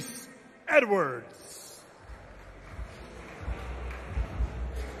Rhys Edwards.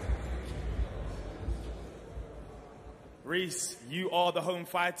 Rhys, you are the home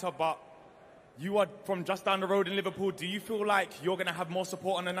fighter, but you are from just down the road in Liverpool. Do you feel like you're going to have more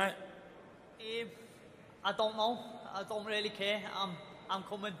support on the night? I don't know. I don't really care. I'm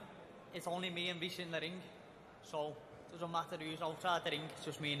coming. It's only me and Rhys in the ring, so it doesn't matter who's outside the ring. It's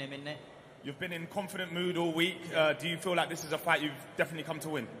just me and him in there. You've been in confident mood all week. Do you feel like this is a fight you've definitely come to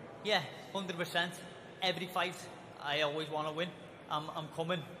win? Yeah, 100%. Every fight, I always want to win. I'm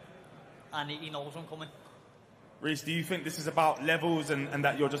coming, and he knows I'm coming. Rhys, do you think this is about levels and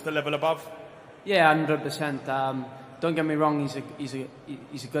that you're just a level above? Yeah, 100%. Don't get me wrong, he's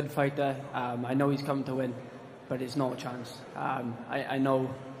a good fighter. I know he's come to win, but it's no chance. I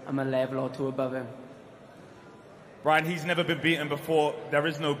know I'm a level or two above him. Brian, he's never been beaten before. There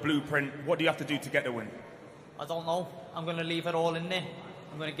is no blueprint. What do you have to do to get the win? I don't know. I'm going to leave it all in there.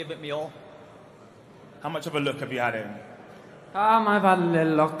 I'm going to give it me all. How much of a look have you had at him? I've had a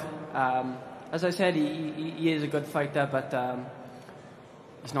little look. As I said, he is a good fighter, but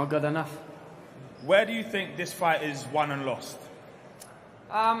he's not good enough. Where do you think this fight is won and lost?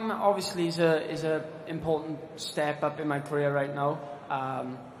 Obviously, is a important step up in my career right now.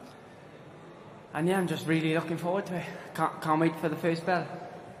 And yeah, I'm just really looking forward to it. Can't wait for the first bell.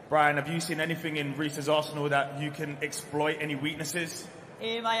 Brian, have you seen anything in Rhys's arsenal that you can exploit, any weaknesses?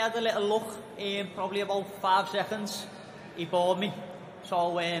 I had a little look, probably about 5 seconds. He bored me,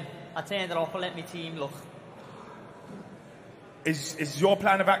 so I turned it off and let my team look. Is your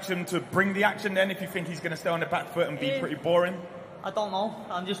plan of action to bring the action then, if you think he's going to stay on the back foot and be pretty boring? I don't know.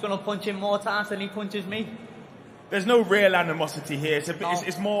 I'm just going to punch him more times than he punches me. There's no real animosity here.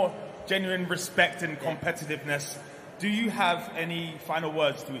 It's more genuine respect and competitiveness. Do you have any final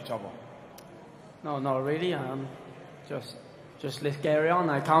words to each other? No, not really. Just let's carry on.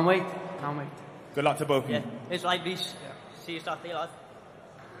 I can't wait. Good luck to both of you. Yeah, it's like this. Yeah. See you Saturday, lad.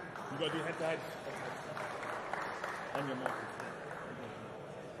 You got to do head-to-head. And your mark.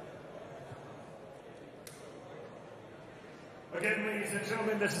 Again, ladies and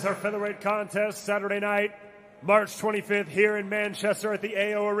gentlemen, this is our featherweight contest Saturday night, March 25th, here in Manchester at the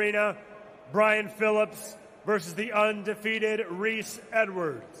AO Arena. Brian Phillips versus the undefeated Rhys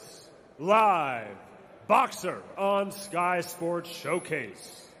Edwards. Live boxer on Sky Sports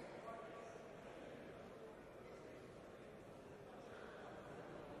Showcase.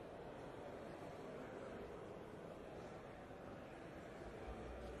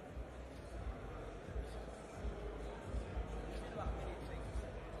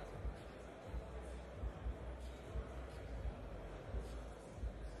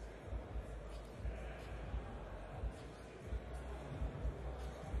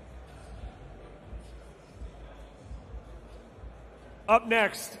 Up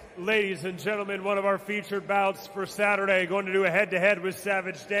next, ladies and gentlemen, one of our featured bouts for Saturday, going to do a head-to-head with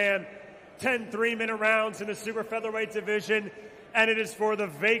Savage Dan. 10 3-minute rounds in the super featherweight division, and it is for the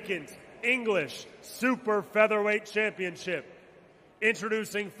vacant English Super Featherweight Championship.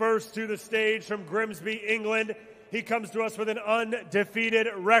 Introducing first to the stage from Grimsby, England, he comes to us with an undefeated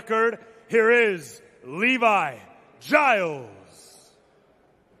record. Here is Levi Giles.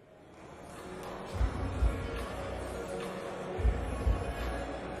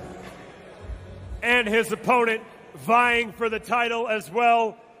 And his opponent vying for the title as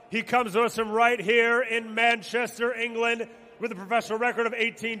well. He comes to us from right here in Manchester, England, with a professional record of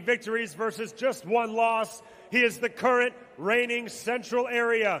 18 victories versus just 1 loss. He is the current reigning Central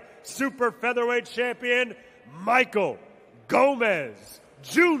Area Super Featherweight Champion, Michael Gomez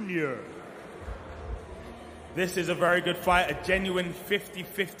Jr. This is a very good fight, a genuine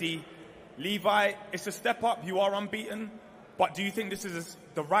 50-50. Levi, it's a step up. You are unbeaten. But do you think this is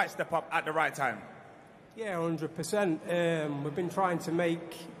the right step up at the right time? Yeah, 100%. We've been trying to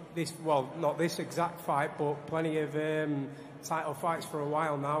make this, well, not this exact fight, but plenty of title fights for a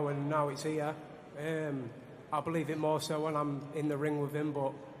while now, and now it's here. I believe it more so when I'm in the ring with him,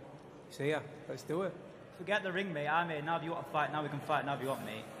 but it's here. Let's do it. Forget the ring, mate. I'm here. Now if you want to fight, now we can fight. Now if you want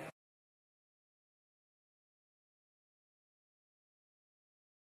me.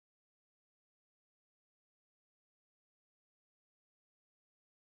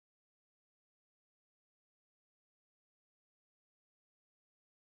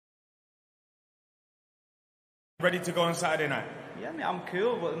 Ready to go on Saturday night? Yeah, mate, I'm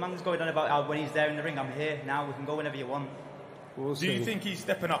cool, but the man's going on about how when he's there in the ring, I'm here now. We can go whenever you want. Do you think he's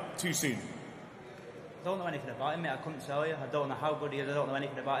stepping up too soon? I don't know anything about him, mate. I couldn't tell you. I don't know how good he is. I don't know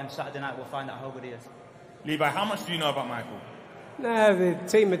anything about him. Saturday night, we'll find out how good he is. Levi, how much do you know about Michael? No, the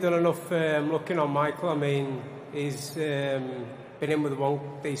team have done enough looking on Michael. I mean, he's been in with one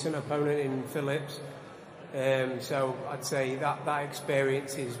decent opponent in Phillips. So I'd say that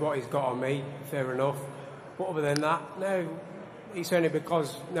experience is what he's got on me, fair enough. But other than that, no, it's only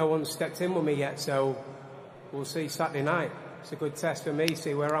because no one's stepped in with me yet. So we'll see Saturday night. It's a good test for me,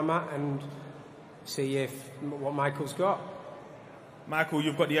 see where I'm at and see what Michael's got. Michael,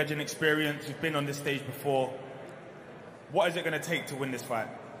 you've got the edge and experience. You've been on this stage before. What is it going to take to win this fight?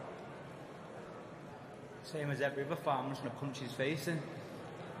 Same as every other fight. I'm just going to punch his face in.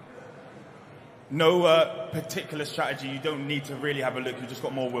 No particular strategy. You don't need to really have a look. You've just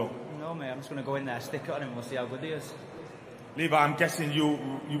got more will. No, mate. I'm just going to go in there, stick it on him, and we'll see how good he is. Levi, I'm guessing you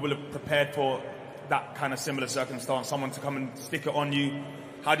will have prepared for that kind of similar circumstance. Someone to come and stick it on you.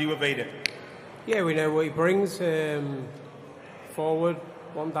 How do you evade it? Yeah, we know what he brings. Forward,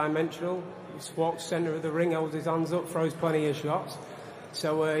 one-dimensional. He squats centre of the ring, holds his hands up, throws plenty of shots.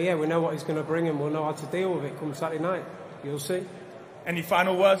 So, yeah, we know what he's going to bring and we'll know how to deal with it come Saturday night. You'll see. Any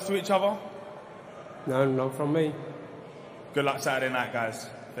final words to each other? No, not from me. Good luck Saturday night, guys.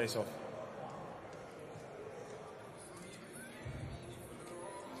 Face off.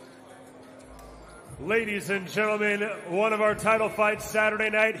 Ladies and gentlemen, one of our title fights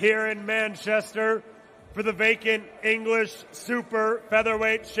Saturday night here in Manchester for the vacant English Super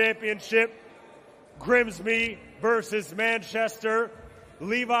Featherweight Championship. Grimsby versus Manchester.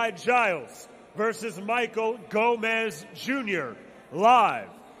 Levi Giles versus Michael Gomez Jr. live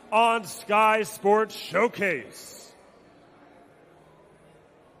on Sky Sports Showcase.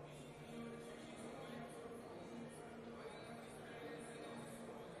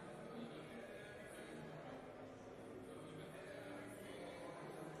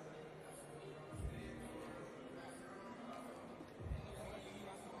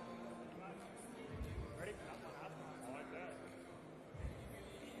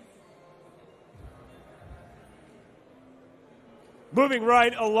 Moving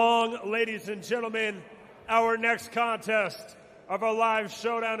right along, ladies and gentlemen, our next contest of our live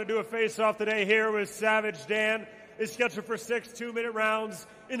showdown to do a face-off today here with Savage Dan is scheduled for 6 2-minute rounds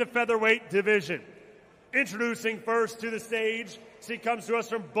in the featherweight division. Introducing first to the stage, she comes to us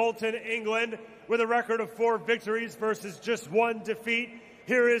from Bolton, England, with a record of 4 victories versus just 1 defeat.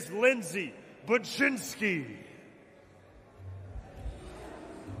 Here is Lindsay Buczynski.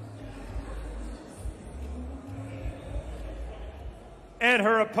 And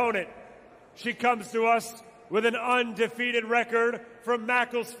her opponent, she comes to us with an undefeated record from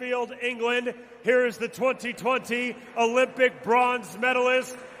Macclesfield, England. Here is the 2020 Olympic bronze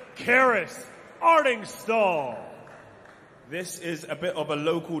medalist, Karis Ardingstall. This is a bit of a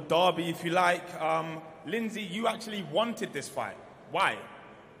local derby, if you like. Lindsay, you actually wanted this fight. Why?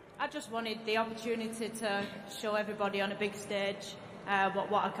 I just wanted the opportunity to show everybody on a big stage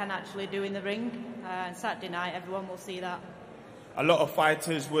what I can actually do in the ring. And Saturday night, everyone will see that. A lot of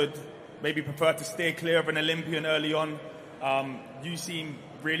fighters would maybe prefer to steer clear of an Olympian early on. You seem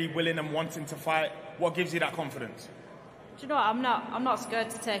really willing and wanting to fight. What gives you that confidence? Do you know what? I'm not scared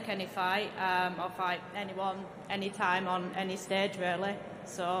to take any fight. I'll fight anyone, anytime, on any stage, really.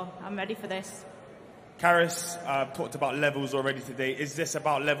 So I'm ready for this. Karis talked about levels already today. Is this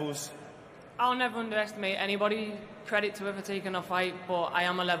about levels? I'll never underestimate anybody. Credit to whoever taken a fight, but I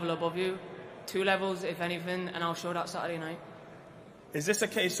am a level above you. 2 levels, if anything, and I'll show that Saturday night. Is this a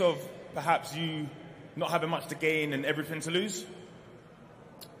case of perhaps you not having much to gain and everything to lose?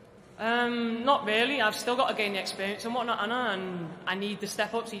 Not really. I've still got to gain the experience and whatnot, Anna, and I need the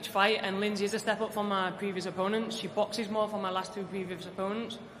step-ups each fight, and Lindsay is a step-up from my previous opponents. She boxes more from my last 2 previous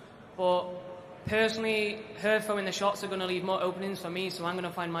opponents, but personally, her throwing the shots are going to leave more openings for me, so I'm going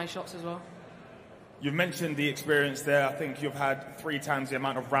to find my shots as well. You've mentioned the experience there. I think you've had 3 times the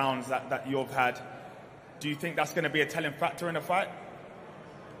amount of rounds that you've had. Do you think that's going to be a telling factor in a fight?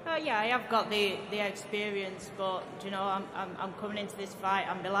 Yeah, I have got the experience, but you know, I'm coming into this fight.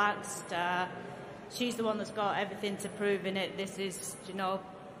 I'm relaxed. She's the one that's got everything to prove in it. This is, you know,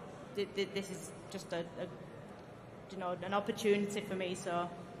 this is just an opportunity for me. So,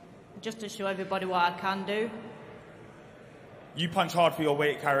 just to show everybody what I can do. You punch hard for your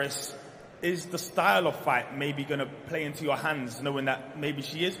weight, Karis. Is the style of fight maybe going to play into your hands, knowing that maybe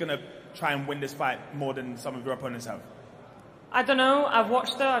she is going to try and win this fight more than some of your opponents have? I don't know. I've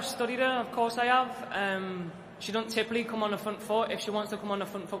watched her. I've studied her. Of course I have. She doesn't typically come on the front foot. If she wants to come on the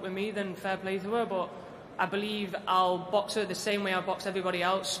front foot with me, then fair play to her. But I believe I'll box her the same way I box everybody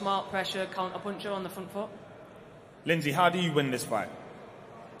else. Smart pressure, counter puncher on the front foot. Lindsay, how do you win this fight?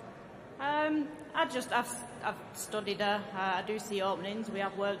 I've studied her. I do see openings. We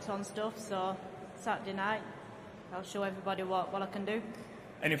have worked on stuff. So Saturday night, I'll show everybody what I can do.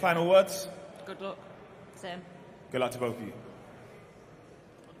 Any final words? Good luck. Same. Good luck to both of you.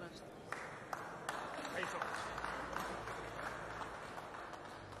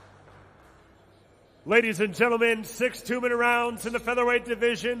 Ladies and gentlemen, 6 2-minute rounds in the featherweight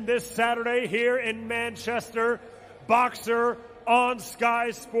division this Saturday here in Manchester. Boxer on Sky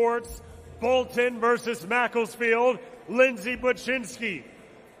Sports, Bolton versus Macclesfield. Lindsay Buczynski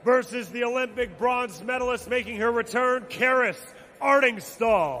versus the Olympic bronze medalist making her return, Karis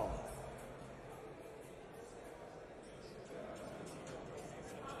Artingstall.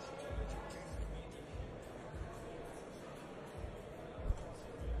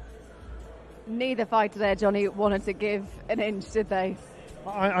 Neither fighter there, Johnny, wanted to give an inch, did they?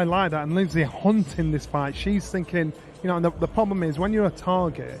 I like that. And Lindsay hunting this fight. She's thinking, you know, and the problem is when you're a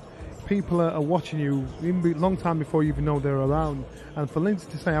target, people are watching you even a long time before you even know they're around. And for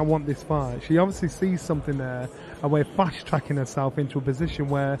Lindsay to say, I want this fight, she obviously sees something there, a way of fast-tracking herself into a position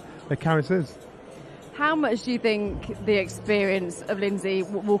where the Karis is. How much do you think the experience of Lindsay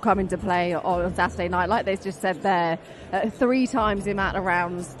will come into play on Saturday night? Like they just said there, 3 times the amount of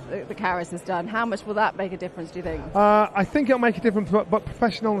rounds the Karis has done. How much will that make a difference, do you think? I think it'll make a difference, but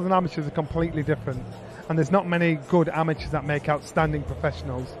professionals and amateurs are completely different. And there's not many good amateurs that make outstanding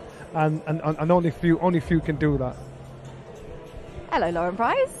professionals. And only few can do that. Hello, Lauren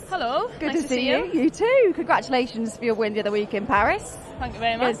Price. Hello. Good nice to see you. You too. Congratulations for your win the other week in Paris. Thank you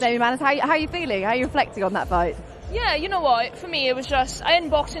very much. Against Amy Manners. How are you feeling? How are you reflecting on that fight? Yeah, you know what? For me, it was just, I hadn't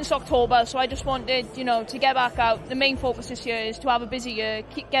boxed since October, so I just wanted, you know, to get back out. The main focus this year is to have a busy year,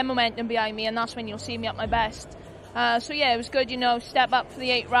 get momentum behind me, and that's when you'll see me at my best. So yeah, it was good, you know, step up for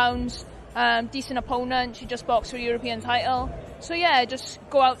the 8 rounds. Decent opponent. She just boxed for a European title. So yeah, just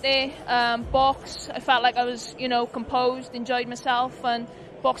go out there, box. I felt like I was, you know, composed, enjoyed myself, and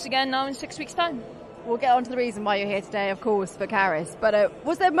box again now in 6 weeks' time. We'll get on to the reason why you're here today, of course, for Karis. But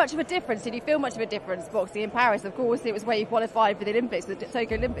was there much of a difference? Did you feel much of a difference boxing in Paris? Of course, it was where you qualified for the Olympics, the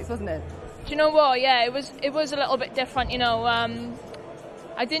Tokyo Olympics, wasn't it? Do you know what? Yeah, it was a little bit different, you know.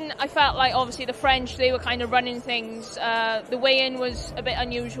 I felt like obviously the French, they were kind of running things. The weigh-in was a bit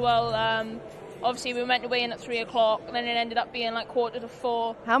unusual. Obviously, we were meant to weigh in at 3 o'clock, and then it ended up being like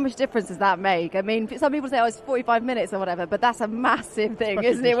 3:45. How much difference does that make? I mean, some people say, it's 45 minutes or whatever, but that's a massive thing, Especially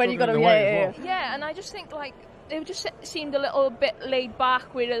isn't it, when you've got to... Yeah, and I just think, like, it just seemed a little bit laid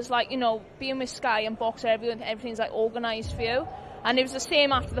back, whereas, like, you know, being with Sky and Boxer, everything's, like, organised for you. And it was the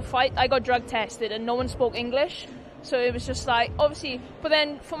same after the fight. I got drug tested, and no one spoke English. So it was just like, obviously, but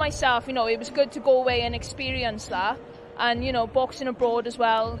then for myself, you know, it was good to go away and experience that. And, you know, boxing abroad as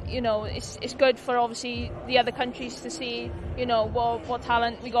well, you know, it's good for obviously the other countries to see, you know, what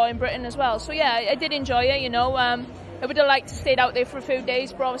talent we got in Britain as well. So yeah, I did enjoy it, you know. I would have liked to stayed out there for a few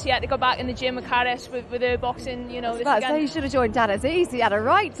days, but obviously I had to go back in the gym with Karis with her boxing, you know, this weekend. So you should have joined Dan Aziz. He had a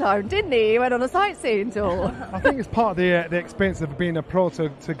right time, didn't he? He went on a sightseeing tour. I think it's part of the experience of being a pro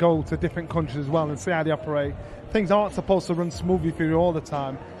to go to different countries as well and see how they operate. Things aren't supposed to run smoothly for you all the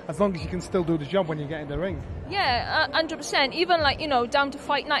time, as long as you can still do the job when you get in the ring. Yeah, 100%. Even, like, you know, down to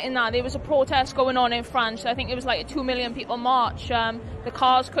fight night and that, there was a protest going on in France. I think it was like a 2 million people march. The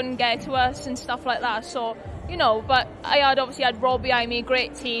cars couldn't get to us and stuff like that. So, you know, but I obviously had Rob behind me,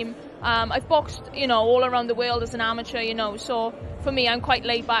 great team. I've boxed, you know, all around the world as an amateur, you know, so for me, I'm quite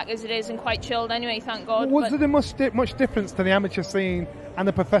laid back as it is and quite chilled anyway, thank God. Was there much difference to the amateur scene and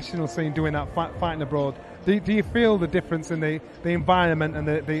the professional scene doing that fighting abroad? Do you feel the difference in the environment and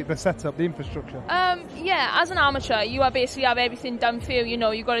the setup, the infrastructure? Yeah, as an amateur, you basically have everything done for you. You know,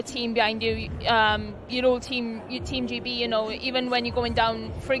 you've got a team behind you, your old team, your Team GB. You know, even when you're going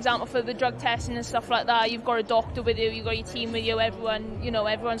down, for example, for the drug testing and stuff like that, you've got a doctor with you, you've got your team with you.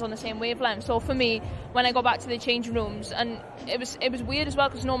 Everyone's on the same wavelength. So for me, when I go back to the changing rooms, and it was weird as well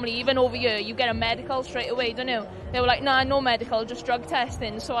because normally even over here you get a medical straight away, don't you? They were like, nah, no medical, just drug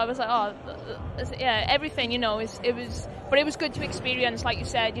testing. So I was like, oh, yeah, everything, you know, it was good to experience, like you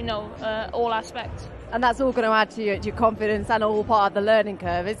said, you know, all aspects. And that's all going to add to your confidence and all part of the learning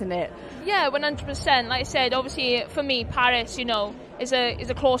curve, isn't it? Yeah, 100%. Like I said, obviously for me, Paris, you know, is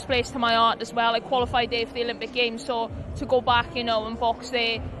a close place to my heart as well. I qualified there for the Olympic Games, so to go back, you know, and box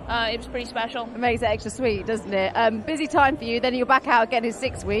there, it was pretty special. It makes it extra sweet, doesn't it? Busy time for you, then you're back out again in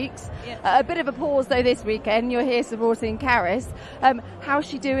 6 weeks. Yeah. A bit of a pause though this weekend. You're here supporting Karis. How's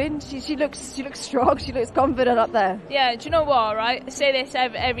she doing? She looks strong. She looks confident up there. Yeah, do you know what, right? I say this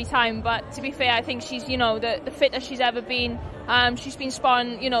every time, but to be fair, I think she's, you know, the fittest she's ever been. She's been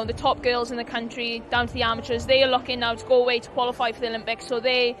sparring, you know, the top girls in the country down to the amateurs. They are looking now to go away to qualify for the Olympics, so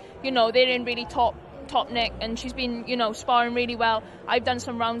they're in really top nick, and she's been, you know, sparring really well. I've done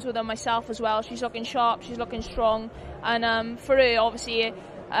some rounds with her myself as well. She's looking sharp, she's looking strong, and for her, obviously,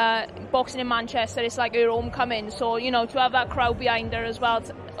 boxing in Manchester, it's like her homecoming, so, you know, to have that crowd behind her as well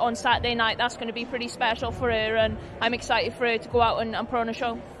on Saturday night, that's going to be pretty special for her, and I'm excited for her to go out and put on a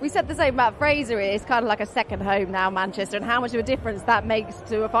show. We said the same about Fraser. It's kind of like a second home now, Manchester, and how much of a difference that makes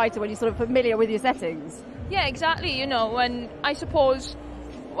to a fighter when you're sort of familiar with your settings. Yeah, exactly, you know, and I suppose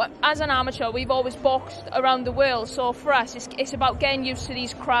as an amateur, we've always boxed around the world, so for us, it's about getting used to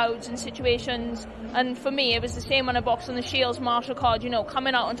these crowds and situations. And for me, it was the same when I boxed on the Shields martial card, you know,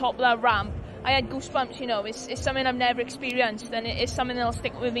 coming out on top of that ramp. I had goosebumps, you know, it's something I've never experienced, and it's something that'll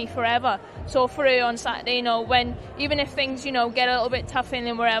stick with me forever. So for her on Saturday, you know, even if things, you know, get a little bit tough in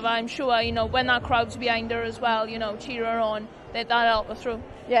and wherever, I'm sure, you know, when that crowd's behind her as well, you know, cheer her on, that'll help her through.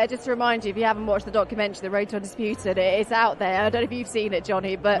 Yeah, just to remind you, if you haven't watched the documentary, The Road to Undisputed, it's out there. I don't know if you've seen it,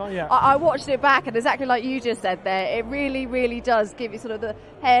 Johnny, but I watched it back, and exactly like you just said there, it really, really does give you sort of the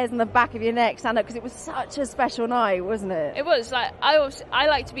hairs on the back of your neck stand up, because it was such a special night, wasn't it? It was. Like, I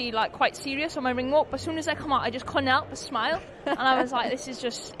like to be like quite serious on my ring walk, but as soon as I come out, I just couldn't help but smile. And I was like, this is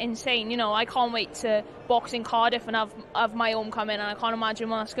just insane. You know, I can't wait to box in Cardiff and have my homecoming, and I can't imagine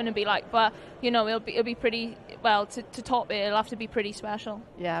what that's going to be like. But, you know, it'll be pretty, well, to top it, it'll have to be pretty special.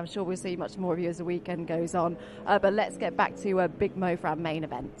 Yeah, I'm sure we'll see much more of you as the weekend goes on. But let's get back to Big Mo for our main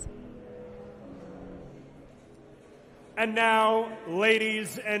event. And now,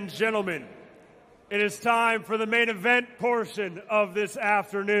 ladies and gentlemen, it is time for the main event portion of this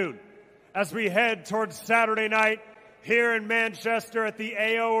afternoon as we head towards Saturday night here in Manchester at the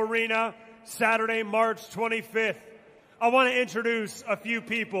AO Arena, Saturday, March 25th. I want to introduce a few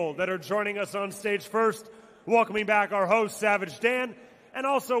people that are joining us on stage first, welcoming back our host, Savage Dan, and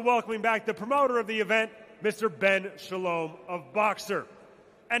also welcoming back the promoter of the event, Mr. Ben Shalom of Boxer.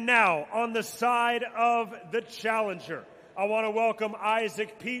 And now, on the side of the challenger, I want to welcome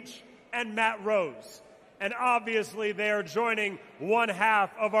Isaac Peach and Matt Rose. And obviously, they are joining one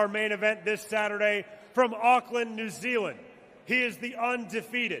half of our main event this Saturday from Auckland, New Zealand. He is the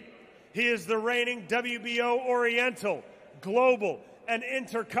undefeated. He is the reigning WBO Oriental, Global, and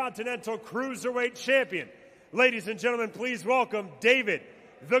Intercontinental Cruiserweight Champion. Ladies and gentlemen, please welcome David,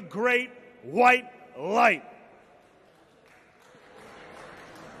 the Great White Light.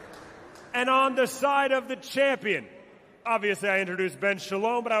 And on the side of the champion, obviously I introduced Ben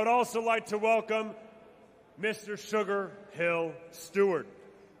Shalom, but I would also like to welcome Mr. Sugar Hill Stewart.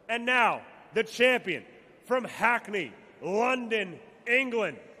 And now, the champion from Hackney, London,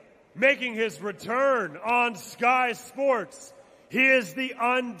 England, making his return on Sky Sports. He is the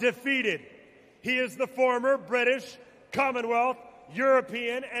undefeated. He is the former British, Commonwealth,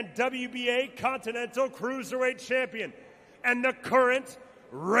 European, and WBA Continental Cruiserweight Champion, and the current,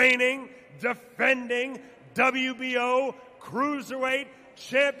 reigning, defending WBO Cruiserweight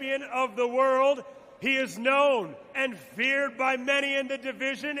Champion of the world. He is known and feared by many in the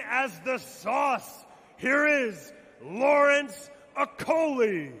division as the Sauce. Here is Lawrence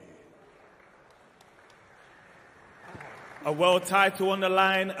Okolie. A world title on the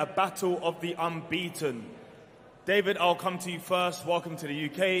line, a battle of the unbeaten. David, I'll come to you first. Welcome to the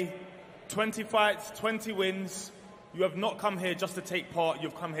UK. 20 fights, 20 wins. You have not come here just to take part,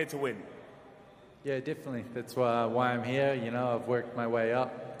 you've come here to win. Yeah, definitely. That's why I'm here. You know, I've worked my way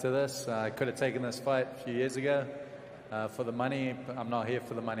up to this. I could have taken this fight a few years ago for the money, but I'm not here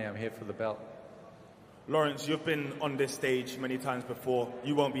for the money, I'm here for the belt. Lawrence, you've been on this stage many times before.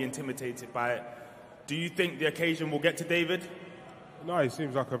 You won't be intimidated by it. Do you think the occasion will get to David? No, he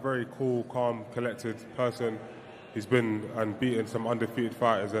seems like a very cool, calm, collected person. He's been and beaten some undefeated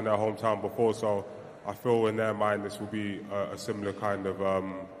fighters in their hometown before, so I feel in their mind this will be a similar kind of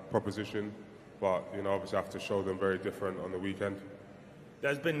proposition. But, you know, obviously I have to show them very different on the weekend.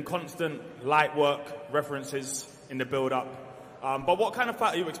 There's been constant light work references in the build-up. But what kind of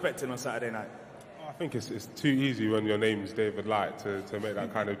fight are you expecting on Saturday night? I think it's too easy when your name's David Light to make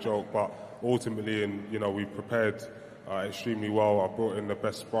that kind of joke. But ultimately, you know, we prepared extremely well. I brought in the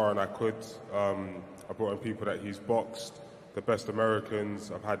best sparring I could. I brought in people that he's boxed, the best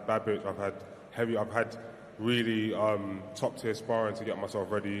Americans. I've had Babbitt, I've had really top-tier sparring to get myself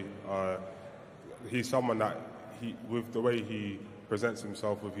ready. He's someone that with the way he presents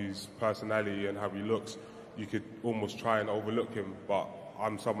himself, with his personality and how he looks, you could almost try and overlook him. But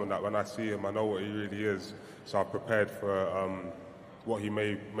I'm someone that when I see him, I know what he really is. So I've prepared for what he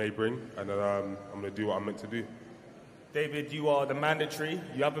may bring, and I'm going to do what I'm meant to do. David, you are the mandatory.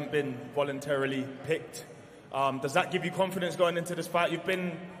 You haven't been voluntarily picked. Does that give you confidence going into this fight? You've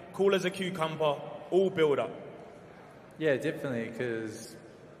been cool as a cucumber, all build-up. Yeah, definitely, because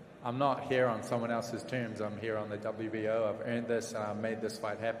I'm not here on someone else's terms. I'm here on the WBO. I've earned this, and I've made this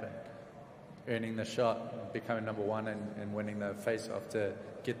fight happen. Earning the shot, becoming number one, and winning the face-off to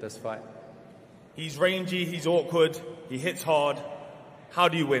get this fight. He's rangy, he's awkward, he hits hard. How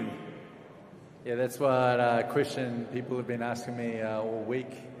do you win? Yeah, that's what question people have been asking me all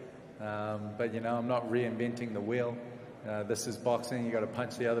week. But, you know, I'm not reinventing the wheel. This is boxing. You got to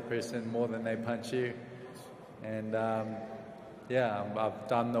punch the other person more than they punch you. And, yeah, I've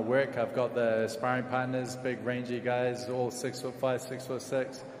done the work. I've got the sparring partners, big rangy guys, all 6'5",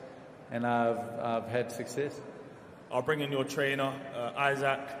 6'6", and I've had success. I'll bring in your trainer,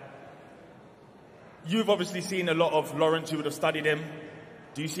 Isaac. You've obviously seen a lot of Lawrence. You would have studied him.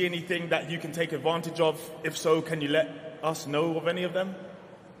 Do you see anything that you can take advantage of? If so, can you let us know of any of them?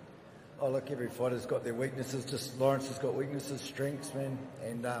 Oh, look, every fighter's got their weaknesses. Just Lawrence has got weaknesses, strengths, man.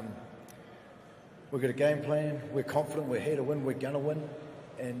 And we've got a game plan. We're confident. We're here to win. We're going to win.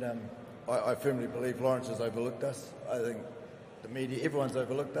 And I firmly believe Lawrence has overlooked us. I think the media, everyone's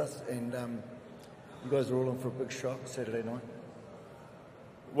overlooked us. And you guys are all in for a big shock Saturday night.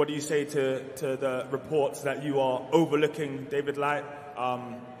 What do you say to the reports that you are overlooking David Light?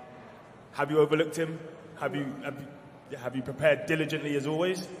 Have you overlooked him? Have you prepared diligently as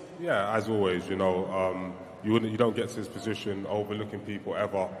always? Yeah, as always. You know, you don't get to this position overlooking people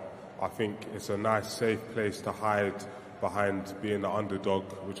ever. I think it's a nice, safe place to hide behind being the underdog,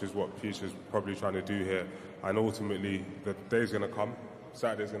 which is what Peach is probably trying to do here. And ultimately, the day's going to come.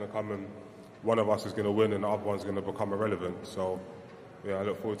 Saturday's going to come, and one of us is going to win, and the other one's going to become irrelevant. So, yeah, I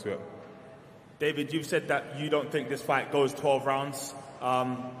look forward to it. David, you've said that you don't think this fight goes 12 rounds.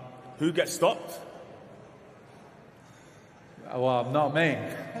 Who gets stopped? Well, not me.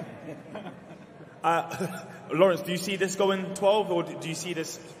 Lawrence, do you see this going 12, or do you see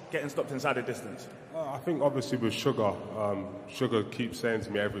this getting stopped inside the distance? I think obviously with Sugar, Sugar keeps saying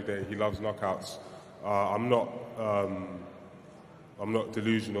to me every day he loves knockouts. I'm not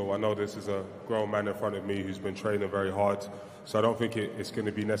delusional. I know this is a grown man in front of me who's been training very hard. So I don't think it's going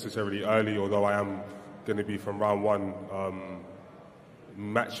to be necessarily early, although I am going to be from round one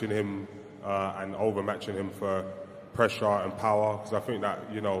matching him and overmatching him for pressure and power. Because I think that,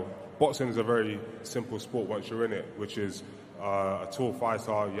 you know, boxing is a very simple sport once you're in it, which is a tall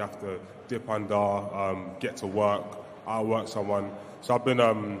fighter. You have to dip under, get to work, outwork someone. So I've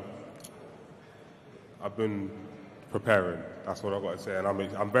been preparing. That's what I've got to say, and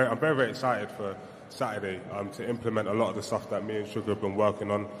I'm very excited for Saturday to implement a lot of the stuff that me and Sugar have been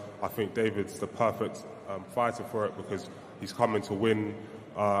working on. I think David's the perfect fighter for it because he's coming to win,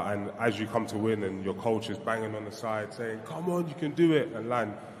 and as you come to win and your coach is banging on the side saying, come on, you can do it, and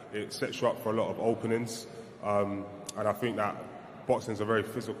land, it sets you up for a lot of openings. And I think that boxing is a very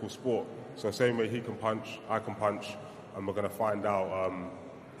physical sport. So the same way he can punch, I can punch, and we're going to find out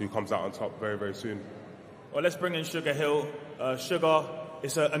who comes out on top very, very soon. Well, let's bring in Sugar Hill. Sugar,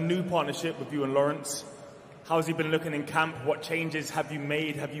 it's a new partnership with you and Lawrence. How's he been looking in camp? What changes have you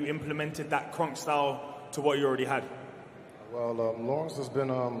made? Have you implemented that Kronk style to what you already had? Well, Lawrence has been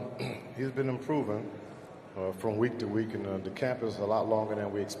he's been improving from week to week, and the camp is a lot longer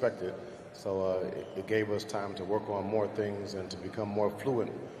than we expected. So it gave us time to work on more things and to become more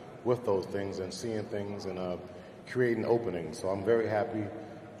fluent with those things and seeing things and creating openings. So I'm very happy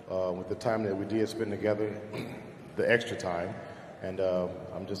with the time that we did spend together, the extra time, and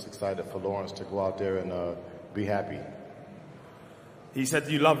I'm just excited for Lawrence to go out there and be happy. He said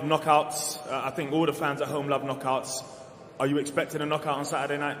you love knockouts. I think all the fans at home love knockouts. Are you expecting a knockout on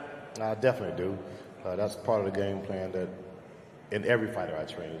Saturday night? I definitely do. That's part of the game plan that in every fighter I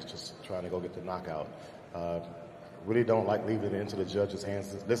train is just trying to go get the knockout. Really don't like leaving it into the judges'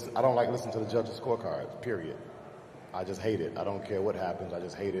 hands. I don't like listening to the judges' scorecards, period. I just hate it. I don't care what happens. I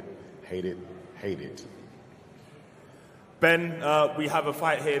just hate it, hate it, hate it. Ben, we have a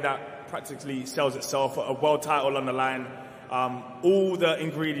fight here that practically sells itself, a world title on the line. All the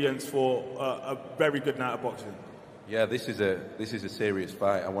ingredients for a very good night of boxing. Yeah, this is a serious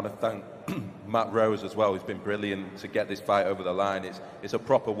fight. I want to thank Matt Rose as well. He's been brilliant to get this fight over the line. It's a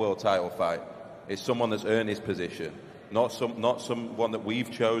proper world title fight. It's someone that's earned his position. not someone that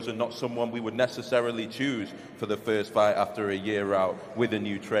we've chosen, not someone we would necessarily choose for the first fight after a year out with a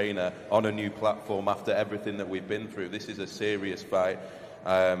new trainer on a new platform after everything that we've been through. This is a serious fight.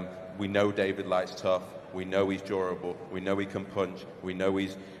 We know David Light's tough. We know he's durable. We know he can punch. We know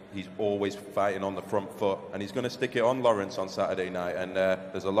he's always fighting on the front foot, and he's going to stick it on Lawrence on Saturday night. And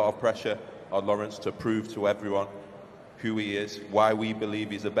there's a lot of pressure on Lawrence to prove to everyone who he is, why we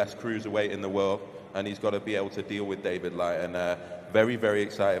believe he's the best cruiserweight in the world, and he's got to be able to deal with David Light. And very, very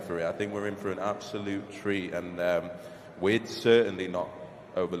excited for it. I think we're in for an absolute treat, and we're certainly not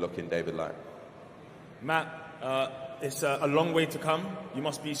overlooking David Light. Matt, it's a long way to come. You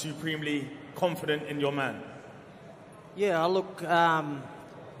must be supremely confident in your man. Yeah, look,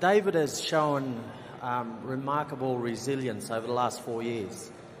 David has shown remarkable resilience over the last 4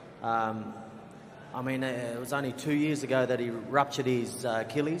 years. I mean, it was only 2 years ago that he ruptured his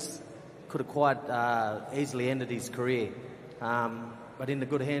Achilles. Could have quite easily ended his career. But in the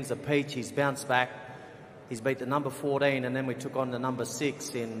good hands of Peach, he's bounced back. He's beat the number 14, and then we took on the number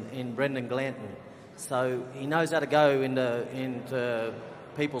 6 in Brendan Glanton. So he knows how to go into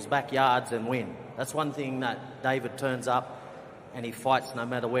people's backyards and win. That's one thing that David turns up, and he fights no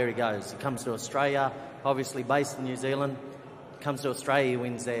matter where he goes. He comes to Australia, obviously based in New Zealand. Comes to Australia, he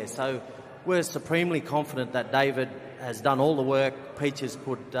wins there. So we're supremely confident that David has done all the work. Peach has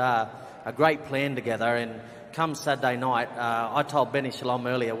put a great plan together, and come Saturday night, I told Benny Shalom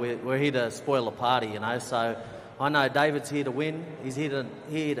earlier, we're here to spoil the party, you know. So I know David's here to win. He's here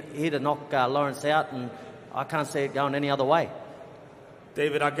to knock Lawrence out, and I can't see it going any other way.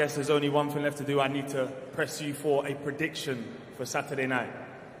 David, I guess there's only one thing left to do. I need to press you for a prediction for Saturday night.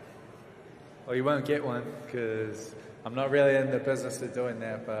 Well, you won't get one because I'm not really in the business of doing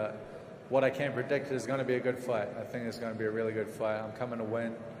that, but what I can predict is going to be a good fight. I think it's going to be a really good fight. I'm coming to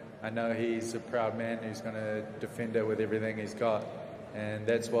win. I know he's a proud man who's going to defend it with everything he's got, and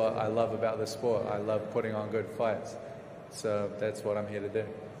that's what I love about the sport. I love putting on good fights, so that's what I'm here to do.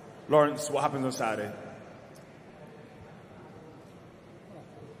 Lawrence, what happens on Saturday?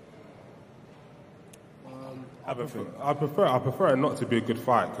 I prefer it not to be a good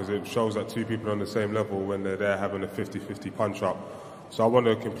fight because it shows that two people are on the same level when they're there having a 50-50 punch-up. So I want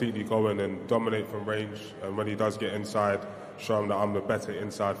to completely go in and dominate from range, and when he does get inside, show him that I'm the better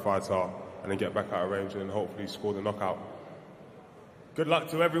inside fighter, and then get back out of range and hopefully score the knockout. Good luck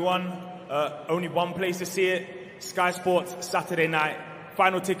to everyone. Only one place to see it, Sky Sports, Saturday night.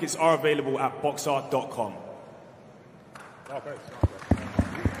 Final tickets are available at boxart.com. Okay.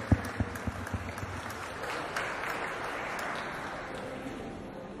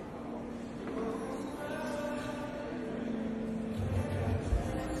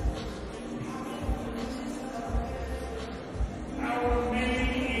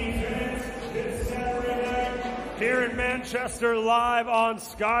 Here in Manchester, live on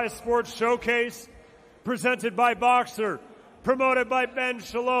Sky Sports Showcase, presented by Boxer, promoted by Ben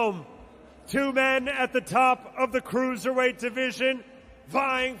Shalom. Two men at the top of the Cruiserweight division,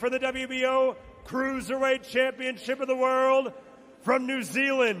 vying for the WBO Cruiserweight Championship of the World. From New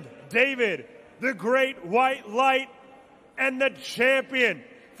Zealand, David, the Great White Light, and the champion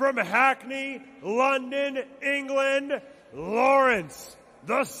from Hackney, London, England, Lawrence,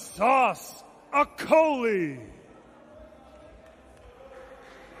 the Sauce Okolie.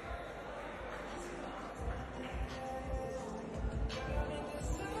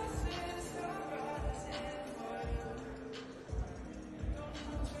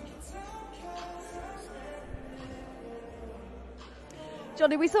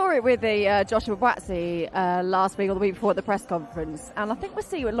 Johnny, we saw it with the Joshua Buatsi last week or the week before at the press conference, and I think we're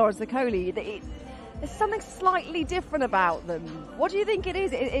seeing with Lawrence Okolie that there's something slightly different about them. What do you think it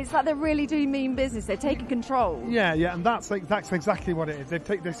is? It's like they really do mean business. They're taking control. Yeah, and that's exactly what it is.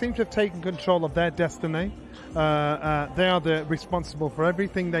 They seem to have taken control of their destiny. They are responsible for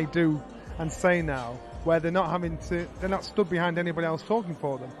everything they do and say now, where they're not stood behind anybody else talking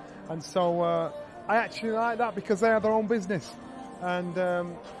for them. And so I actually like that because they are their own business. And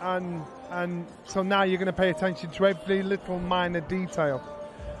so now you're going to pay attention to every little minor detail.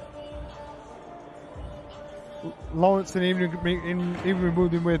 Lawrence, and even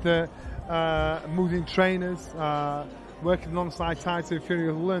moving with moving trainers, working alongside Tyson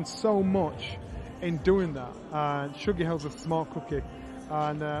Fury, will learn so much in doing that. Sugar Hill's a smart cookie,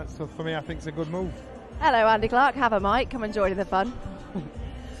 and so for me, I think it's a good move. Hello, Andy Clark. Have a mic. Come and join in the fun.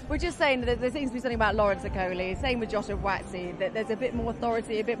 We're just saying that there seems to be something about Lawrence Okolie, same with Joshua Buatsi, that there's a bit more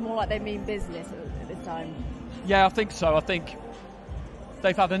authority, a bit more like they mean business at this time. Yeah, I think so. I think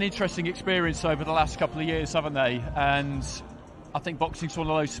they've had an interesting experience over the last couple of years, haven't they? And I think boxing's one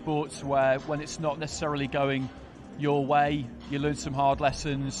of those sports where when it's not necessarily going your way, you learn some hard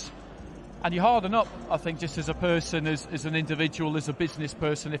lessons, and you harden up, I think, just as a person, as an individual, as a business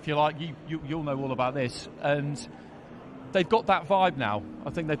person, if you like. You'll know all about this. And they've got that vibe now. I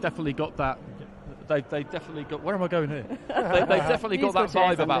think they've definitely got that. They've definitely got... Where am I going here? They've definitely got that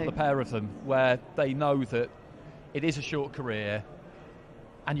vibe about the pair of them, where they know that it is a short career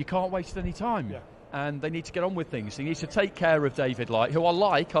and you can't waste any time. Yeah. And they need to get on with things. He needs to take care of David Light, who I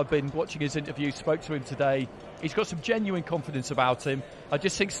like. I've been watching his interview, spoke to him today. He's got some genuine confidence about him. I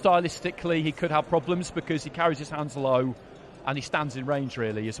just think stylistically he could have problems because he carries his hands low and he stands in range,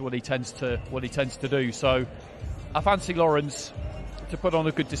 really, is what he tends to do. So I fancy Lawrence to put on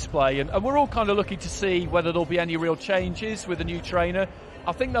a good display. And we're all kind of looking to see whether there'll be any real changes with the new trainer.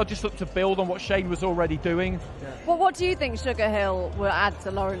 I think they'll just look to build on what Shane was already doing. Yeah. Well, what do you think Sugar Hill will add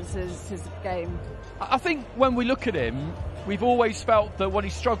to Lawrence's game? I think when we look at him, we've always felt that what he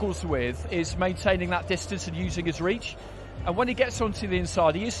struggles with is maintaining that distance and using his reach. And when he gets onto the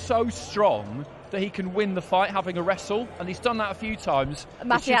inside, he is so strong that he can win the fight having a wrestle, and he's done that a few times.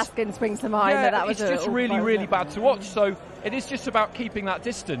 Matty Askins springs to mind. Yeah, that was it's just really bad to watch. So it is just about keeping that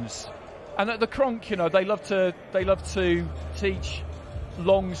distance. And at the Kronk, they love to teach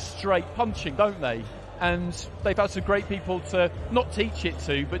long, straight punching, don't they? And they've had some great people to not teach it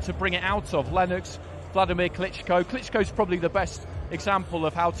to, but to bring it out of. Lennox, Vladimir Klitschko. Klitschko's probably the best example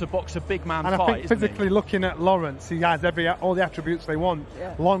of how to box a big man and fight. I think physically looking at Lawrence, he has all the attributes they want.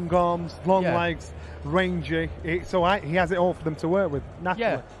 Yeah. Long arms, long legs, rangy. He has it all for them to work with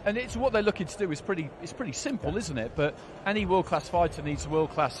naturally. Yeah, and it's what they're looking to do is pretty simple, isn't it? But any world-class fighter needs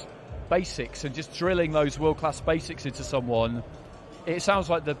world-class basics, and just drilling those world-class basics into someone, it sounds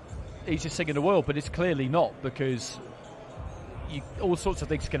like he's just singing the world, but it's clearly not, because all sorts of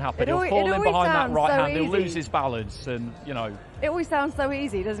things can happen. He'll fall in behind that right hand, he'll lose his balance, and It always sounds so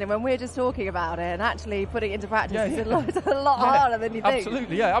easy, doesn't it, when we're just talking about it, and actually putting it into practice is a lot harder than you think.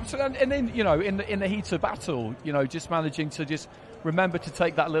 Absolutely. And then, in the heat of battle, just managing to just remember to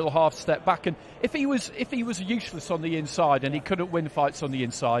take that little half step back. And if he was useless on the inside and he couldn't win fights on the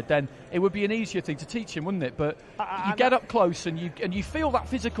inside, then it would be an easier thing to teach him, wouldn't it? But you get up close and you feel that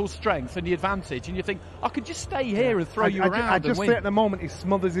physical strength and the advantage, and you think, I could just stay here and throw you around. I just and win. think at the moment he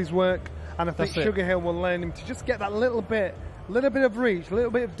smothers his work, and I think Sugar Hill will learn him to just get that little bit of reach, a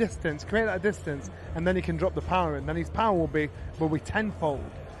little bit of distance, create that distance, and then he can drop the power, and then his power will be tenfold.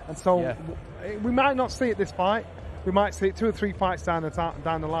 And so we might not see it this fight. We might see it 2 or 3 fights down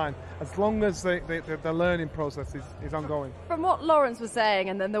the line, as long as the learning process is ongoing. From what Lawrence was saying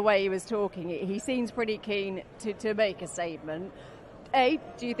and then the way he was talking, he seems pretty keen to make a statement. A,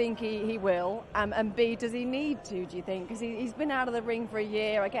 do you think he will? And B, does he need to, do you think? Because he's been out of the ring for a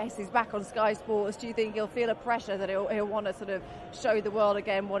year. I guess he's back on Sky Sports. Do you think he'll feel a pressure that he'll want to sort of show the world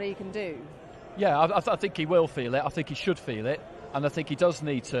again what he can do? Yeah, I think he will feel it. I think he should feel it. And I think he does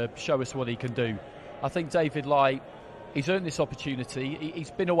need to show us what he can do. I think David Light, he's earned this opportunity.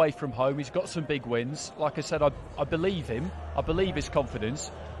 He's been away from home. He's got some big wins. Like I said, I believe him. I believe his confidence.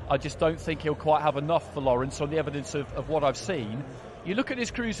 I just don't think he'll quite have enough for Lawrence on the evidence of what I've seen. You look at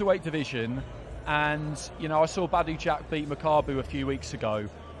his cruiserweight division, and, I saw Badou Jack beat Makabu a few weeks ago.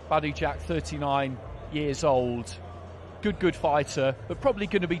 Badou Jack, 39 years old. Good fighter, but probably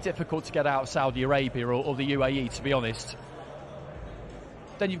going to be difficult to get out of Saudi Arabia or the UAE, to be honest.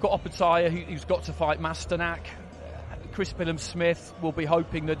 Then you've got Opataya, who's got to fight Masternak. Chris Billum-Smith will be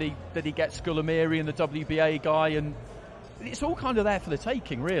hoping that he gets Gulamiri and the WBA guy, and it's all kind of there for the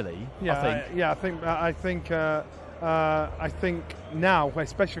taking, really. I think now,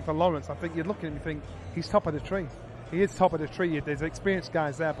 especially for Lawrence, I think you're looking at him and think he's top of the tree. He is top of the tree. There's experienced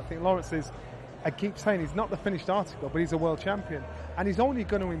guys there, but I think Lawrence is, I keep saying he's not the finished article, but he's a world champion, and he's only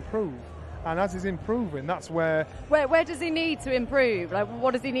going to improve. And as he's improving, that's where does he need to improve? Like,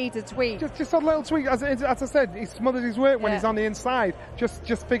 what does he need to tweak? Just a little tweak. As I said, he smothers his work when he's on the inside.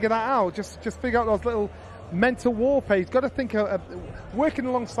 Just figure that out. Just figure out those little mental warfare. He's got to think of working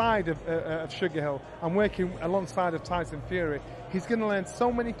alongside of Sugar Hill and working alongside of Tyson Fury. He's going to learn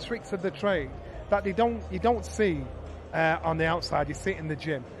so many tricks of the trade that you don't see on the outside. You see it in the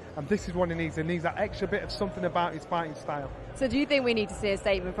gym. And this is what he needs. He needs that extra bit of something about his fighting style. So do you think we need to see a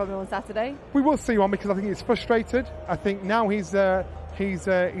statement from him on Saturday? We will see one, because I think he's frustrated. I think now he's a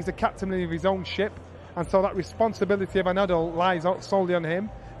captain of his own ship, and so that responsibility of another lies solely on him.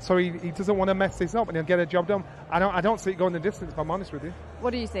 So he doesn't want to mess this up, and he'll get a job done. I don't see it going the distance, if I'm honest with you.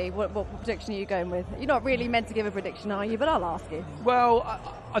 What do you see? What prediction are you going with? You're not really meant to give a prediction, are you? But I'll ask you. Well,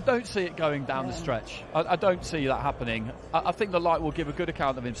 I don't see it going down the stretch. I don't see that happening. I think the Light will give a good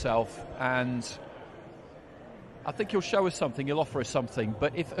account of himself, and I think he'll show us something, he'll offer us something.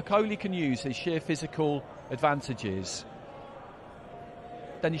 But if Okolie can use his sheer physical advantages,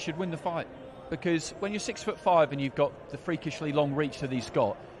 then he should win the fight. Because when you're 6'5" and you've got the freakishly long reach that he's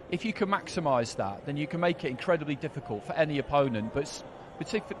got, if you can maximise that, then you can make it incredibly difficult for any opponent. But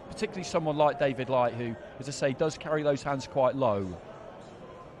particularly someone like David Light, who, as I say, does carry those hands quite low,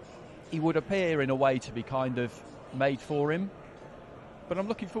 he would appear in a way to be kind of made for him. But I'm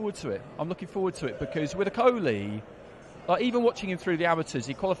looking forward to it. I'm looking forward to it because with Okolie, even watching him through the amateurs,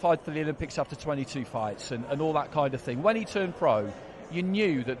 he qualified for the Olympics after 22 fights and all that kind of thing. When he turned pro, you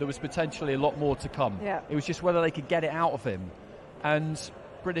knew that there was potentially a lot more to come. Yeah. It was just whether they could get it out of him. And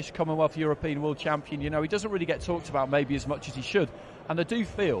British, Commonwealth, European, World Champion, he doesn't really get talked about maybe as much as he should. And I do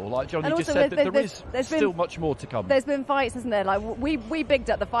feel, like Johnny just said, that there's still much more to come. There's been fights, isn't there? Like we bigged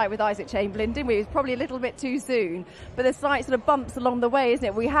up the fight with Isaac Chamberlain, didn't we? It was probably a little bit too soon. But there's slight sort of bumps along the way, isn't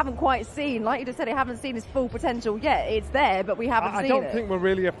it? We haven't quite seen, like you just said, we haven't seen his full potential yet. It's there, but we haven't seen it. I don't think we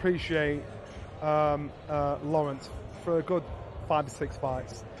really appreciate Lawrence for a good 5 to 6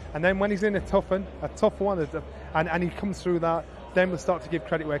 fights. And then when he's in a tough one, and he comes through that, then we'll start to give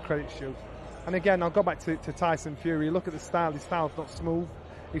credit where credit's due. And again, I'll go back to Tyson Fury. Look at the style. His style's not smooth.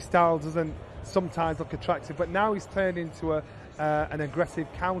 His style doesn't sometimes look attractive. But now he's turned into an aggressive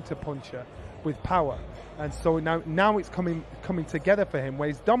counter puncher with power. And so now it's coming together for him, where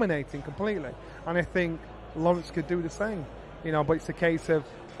he's dominating completely. And I think Lawrence could do the same. But it's a case of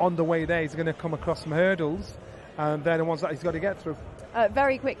on the way there, he's going to come across some hurdles, and they're the ones that he's got to get through.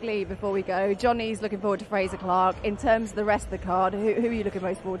 Very quickly before we go, Johnny's looking forward to Fraser Clark. In terms of the rest of the card, who are you looking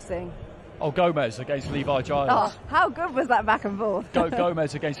most forward to seeing? Oh, Gomez against Levi Giles. Oh, how good was that back and forth?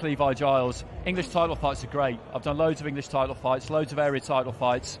 Gomez against Levi Giles. English title fights are great. I've done loads of English title fights, loads of area title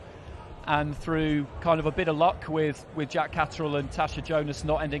fights. And through kind of a bit of luck with Jack Catterall and Tasha Jonas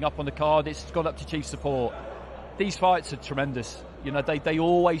not ending up on the card, it's gone up to chief support. These fights are tremendous. They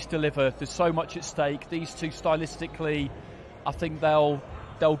always deliver. There's so much at stake. These two stylistically, I think they'll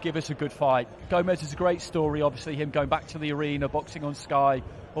give us a good fight. Gomez is a great story, obviously, him going back to the arena, boxing on Sky,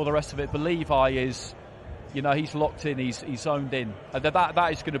 all the rest of it. But Levi is, he's locked in, he's zoned in. And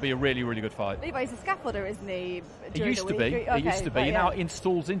that is going to be a really, really good fight. Levi's a scaffolder, isn't he? He used to be. He used to be. He now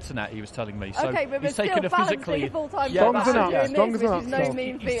installs internet, he was telling me. So okay, but he's taken a physically he's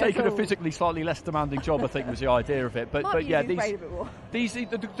taken a physically slightly less demanding job, I think was the idea of it. But yeah,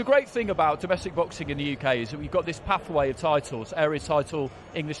 the great thing about domestic boxing in the UK is that we've got this pathway of titles, area title,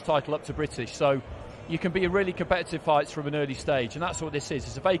 English title up to British. So you can be in really competitive fights from an early stage, and that's what this is.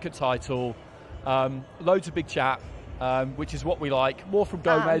 It's a vacant title, loads of big chat, which is what we like, more from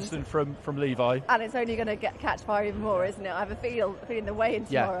Gomez than from Levi. And it's only going to catch fire even more, isn't it? I have a feeling the weigh-in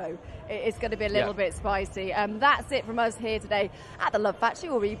tomorrow it's going to be a little bit spicy. That's it from us here today at the Love Factory.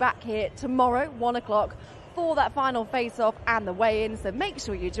 We'll be back here tomorrow, 1 o'clock, for that final face-off and the weigh-in. So make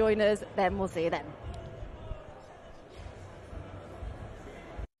sure you join us. Then we'll see you then.